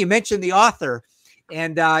funny you mentioned the author.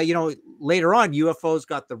 And, later on, UFO's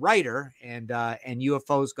got the writer, and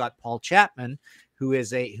UFO's got Paul Chapman, who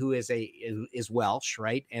is Welsh,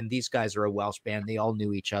 right? And these guys are a Welsh band. They all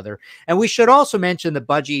knew each other. And we should also mention that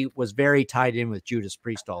Budgie was very tied in with Judas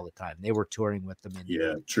Priest all the time. They were touring with them.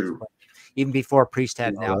 True. Even before Priest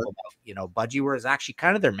had an album out, Budgie was actually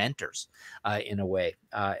kind of their mentors in a way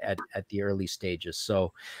at the early stages.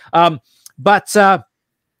 So, yeah,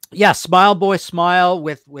 Smile Boy Smile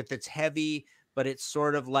with its heavy, but it's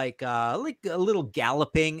sort of like a little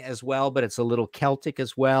galloping as well, but it's a little Celtic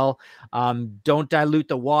as well. Don't Dilute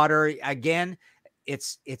the Water. Again,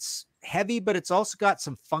 it's heavy, but it's also got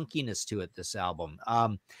some funkiness to it, this album.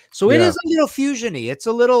 So it is a little fusiony. It's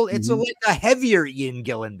like a heavier Ian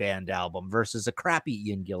Gillan Band album versus a crappy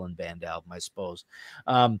Ian Gillan Band album, I suppose.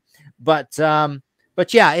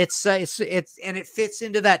 But yeah, it's and it fits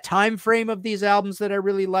into that time frame of these albums that I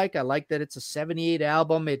really like. I like that it's a 78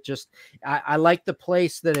 album. I like the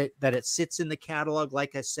place that it sits in the catalog.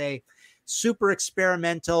 Like I say, super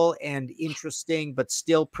experimental and interesting, but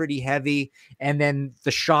still pretty heavy. And then the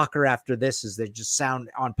shocker after this is they just sound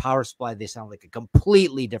on Power Supply. They sound like a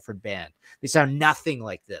completely different band. They sound nothing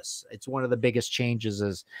like this. It's one of the biggest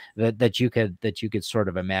changes that you could sort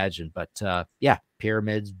of imagine. But yeah,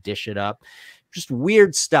 Pyramids, Dish It Up. just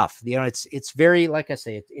weird stuff. You know, it's very, like I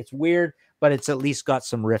say, it's weird, but it's at least got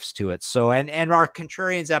some riffs to it. So, and our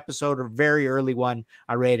Contrarians episode, a very early one,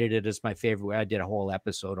 I rated it as my favorite. I did a whole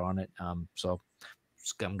episode on it. So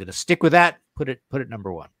I'm going to stick with that. Put it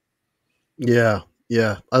number one. Yeah.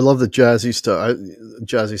 Yeah. I love the jazzy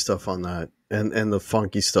stuff on that and the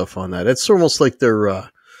funky stuff on that. It's almost like they're,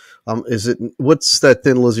 what's that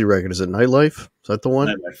Thin Lizzy record? Is it Nightlife? Is that the one?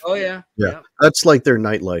 Nightlife. Oh yeah. Yeah. That's like their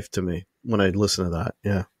Nightlife to me when I listen to that.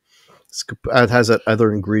 Yeah. It has that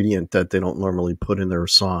other ingredient that they don't normally put in their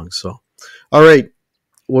songs. So, all right.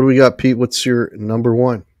 What do we got, Pete? What's your number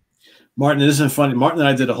one? Martin, it isn't funny. Martin and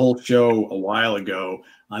I did a whole show a while ago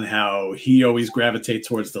on how he always gravitates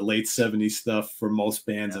towards the late 70s stuff for most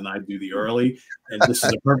bands, and I do the early. And this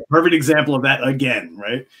is a perfect example of that again,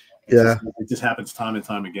 right? It just happens time and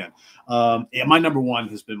time again. Yeah, my number one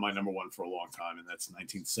has been my number one for a long time, and that's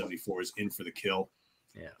 1974's In for the Kill.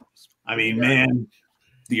 Yeah. I mean, man,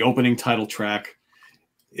 the opening title track,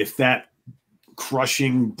 if that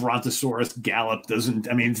crushing brontosaurus gallop doesn't,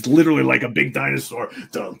 I mean, it's literally like a big dinosaur.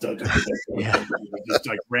 Just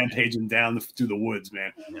like rampaging down through the woods,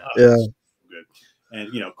 man. So good.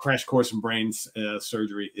 And, you know, Crash Course in Brain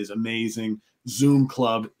Surgery is amazing. Zoom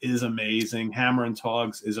Club is amazing. Hammer and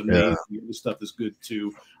Togs is amazing. This stuff is good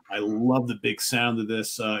too. I love the big sound of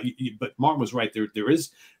this. But Martin was right. There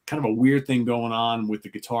is kind of a weird thing going on with the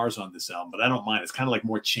guitars on this album, but I don't mind. It's kind of like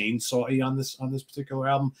more chainsaw-y on this particular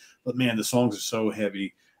album. But man, the songs are so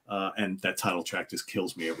heavy, and that title track just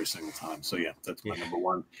kills me every single time. So yeah, that's my number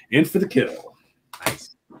one. In for the Kill.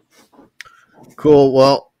 Nice. Cool.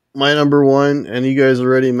 Well, my number one, and you guys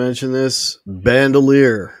already mentioned this,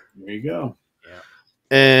 Bandolier. There you go.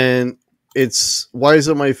 And why is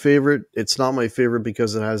it my favorite? It's not my favorite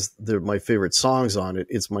because it has my favorite songs on it.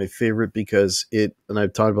 It's my favorite because and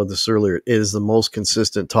I've talked about this earlier, it is the most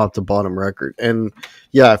consistent top to bottom record. And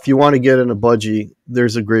yeah, if you want to get into Budgie,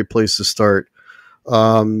 there's a great place to start.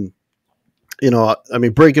 You know, I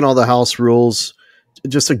mean, breaking all the house rules,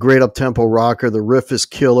 just a great up tempo rocker. The riff is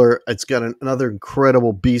killer. It's got another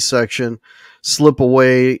incredible B section, Slip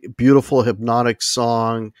Away, beautiful hypnotic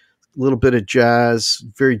song. A little bit of jazz,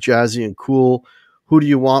 very jazzy and cool. Who Do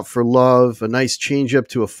You Want for Love? A nice change up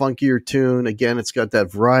to a funkier tune. Again, it's got that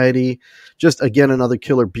variety. Just, again, another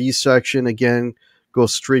killer B section. Again,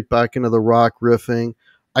 goes straight back into the rock riffing.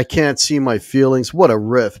 I Can't See My Feelings. What a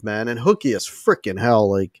riff, man. And hooky as freaking hell.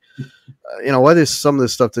 Like, you know, why some of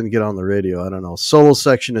this stuff didn't get on the radio, I don't know. Solo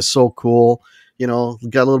section is so cool. You know,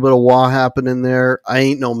 got a little bit of wah happening there. I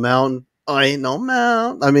Ain't No Mountain. I Ain't No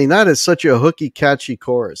Mountain. I mean, that is such a hooky, catchy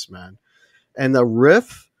chorus, man. And the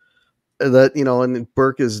riff that, you know, and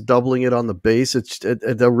Burke is doubling it on the bass.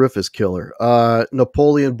 The riff is killer.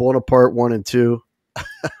 Napoleon Bonaparte 1 and 2.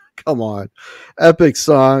 Come on. Epic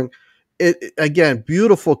song. Again,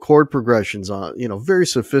 beautiful chord progressions on, you know, very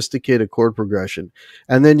sophisticated chord progression.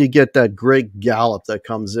 And then you get that great gallop that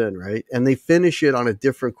comes in, right? And they finish it on a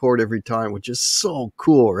different chord every time, which is so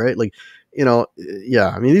cool, right? Like, you know, yeah,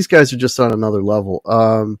 I mean, these guys are just on another level.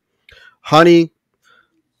 Honey,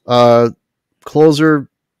 closer,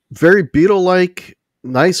 very Beatle-like,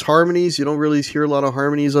 nice harmonies. You don't really hear a lot of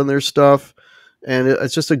harmonies on their stuff. And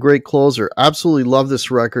it's just a great closer. Absolutely love this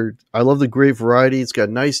record. I love the great variety. It's got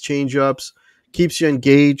nice change-ups, keeps you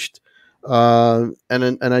engaged. And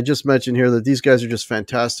I just mentioned here that these guys are just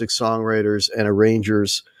fantastic songwriters and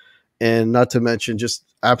arrangers. And not to mention just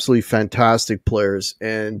absolutely fantastic players.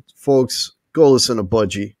 And folks, go listen to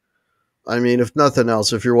Budgie. I mean, if nothing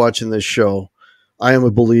else, if you're watching this show, I am a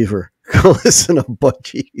believer. Go listen to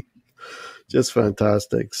Budgie. Just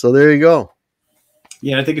fantastic. So there you go.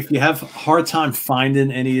 Yeah, I think if you have a hard time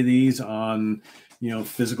finding any of these on, you know,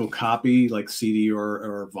 physical copy like CD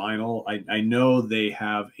or vinyl, I know they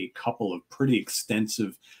have a couple of pretty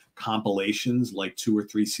extensive compilations, like 2 or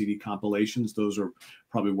 3 CD compilations. Those are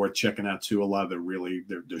probably worth checking out too. A lot of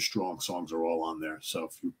their strong songs are all on there. So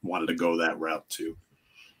if you wanted to go that route too.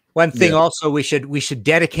 One thing also we should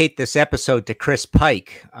dedicate this episode to Chris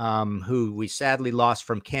Pike, who we sadly lost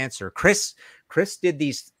from cancer. Chris did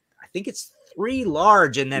these, I think it's 3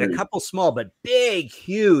 large and then a couple small, but big,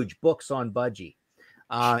 huge books on Budgie,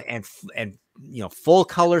 and you know, full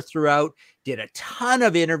color throughout. Did a ton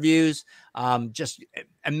of interviews, just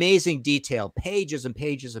amazing detail, pages and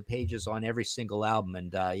pages and pages on every single album.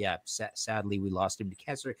 And yeah, sadly we lost him to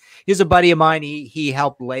cancer. He's a buddy of mine. He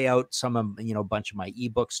helped lay out some of, you know, a bunch of my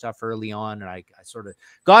ebook stuff early on, and I sort of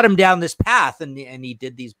got him down this path, and he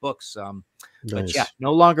did these books. Nice. But yeah,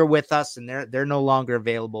 no longer with us, and they're no longer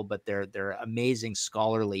available, but they're amazing,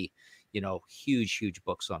 scholarly, you know, huge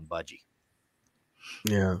books on Budgie.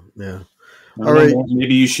 Yeah, yeah. All right.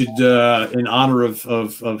 Maybe you should, in honor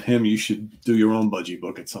of him, you should do your own Budgie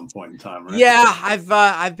book at some point in time, right? Yeah,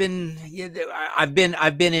 I've been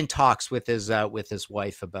in talks with his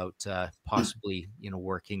wife about possibly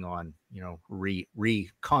working on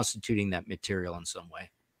reconstituting that material in some way.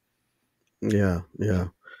 Yeah.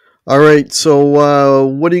 All right. So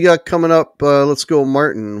what do you got coming up? Let's go,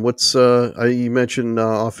 Martin. What's you mentioned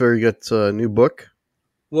off air? You got a new book.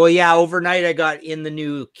 Well, yeah, overnight I got in the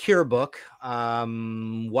new Cure book,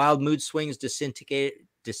 Wild Mood Swings,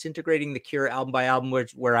 Disintegrating the Cure album by album,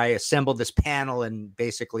 where I assembled this panel, and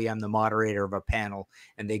basically I'm the moderator of a panel,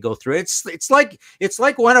 and they go through it. It's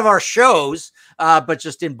like one of our shows, but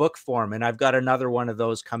just in book form. And I've got another one of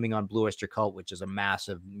those coming on Blue Oyster Cult, which is a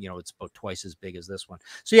massive, it's about twice as big as this one.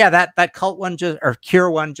 So yeah, that Cult one Cure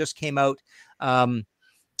one just came out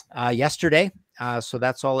yesterday. So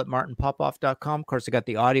that's all at martinpopoff.com. Of course, I got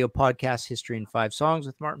the audio podcast, History in 5 Songs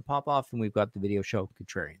with Martin Popoff, and we've got the video show,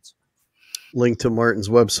 Contrarians. Link to Martin's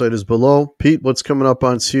website is below. Pete, what's coming up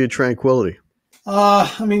on Sea of Tranquility?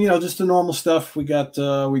 Just the normal stuff. We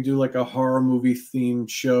do like a horror movie themed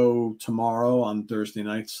show tomorrow on Thursday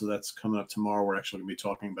night. So that's coming up tomorrow. We're actually going to be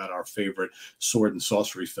talking about our favorite sword and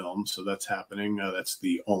sorcery film. So that's happening. That's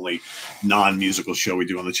the only non-musical show we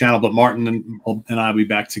do on the channel. But Martin and I will be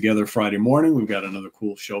back together Friday morning. We've got another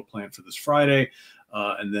cool show planned for this Friday.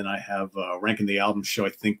 And then I have Ranking the Album show. I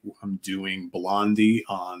think I'm doing Blondie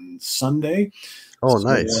on Sunday. Oh,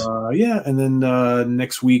 nice. Yeah. And then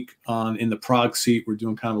next week in the Prague seat, we're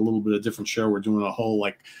doing kind of a little bit of different show. We're doing a whole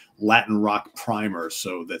like Latin rock primer.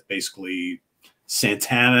 So that basically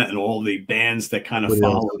Santana and all the bands that kind of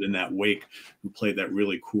followed in that wake, who played that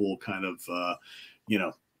really cool kind of,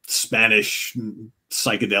 Spanish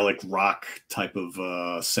psychedelic rock type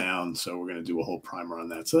of sound. So we're going to do a whole primer on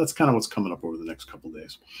that. So that's kind of what's coming up over the next couple of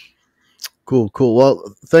days. Cool.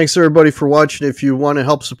 Well, thanks everybody for watching. If you want to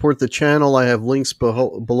help support the channel, I have links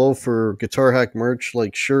below for Guitar Hack merch,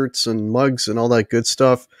 like shirts and mugs and all that good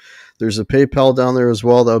stuff. There's a PayPal down there as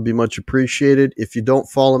well. That would be much appreciated. If you don't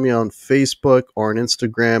follow me on Facebook or on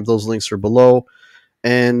Instagram, those links are below.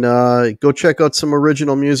 And go check out some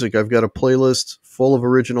original music. I've got a playlist full of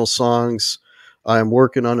original songs. I'm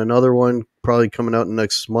working on another one, probably coming out in the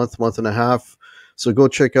next month and a half. So go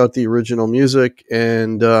check out the original music.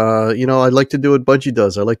 And, I like to do what Budgie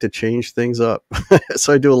does. I like to change things up.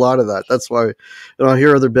 So I do a lot of that. That's why I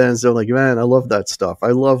hear other bands, they're like, man, I love that stuff. I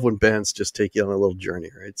love when bands just take you on a little journey,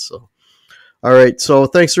 right? So, all right. So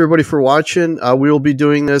thanks everybody for watching. We will be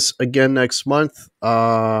doing this again next month.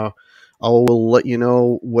 I will let you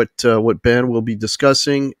know what band we'll be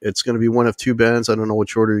discussing. It's going to be one of 2 bands. I don't know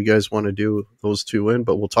which order you guys want to do those 2 in,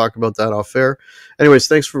 but we'll talk about that off air. Anyways,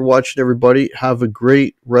 thanks for watching, everybody. Have a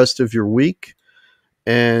great rest of your week,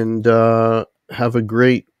 and have a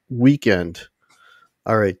great weekend.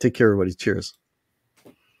 All right, take care, everybody. Cheers.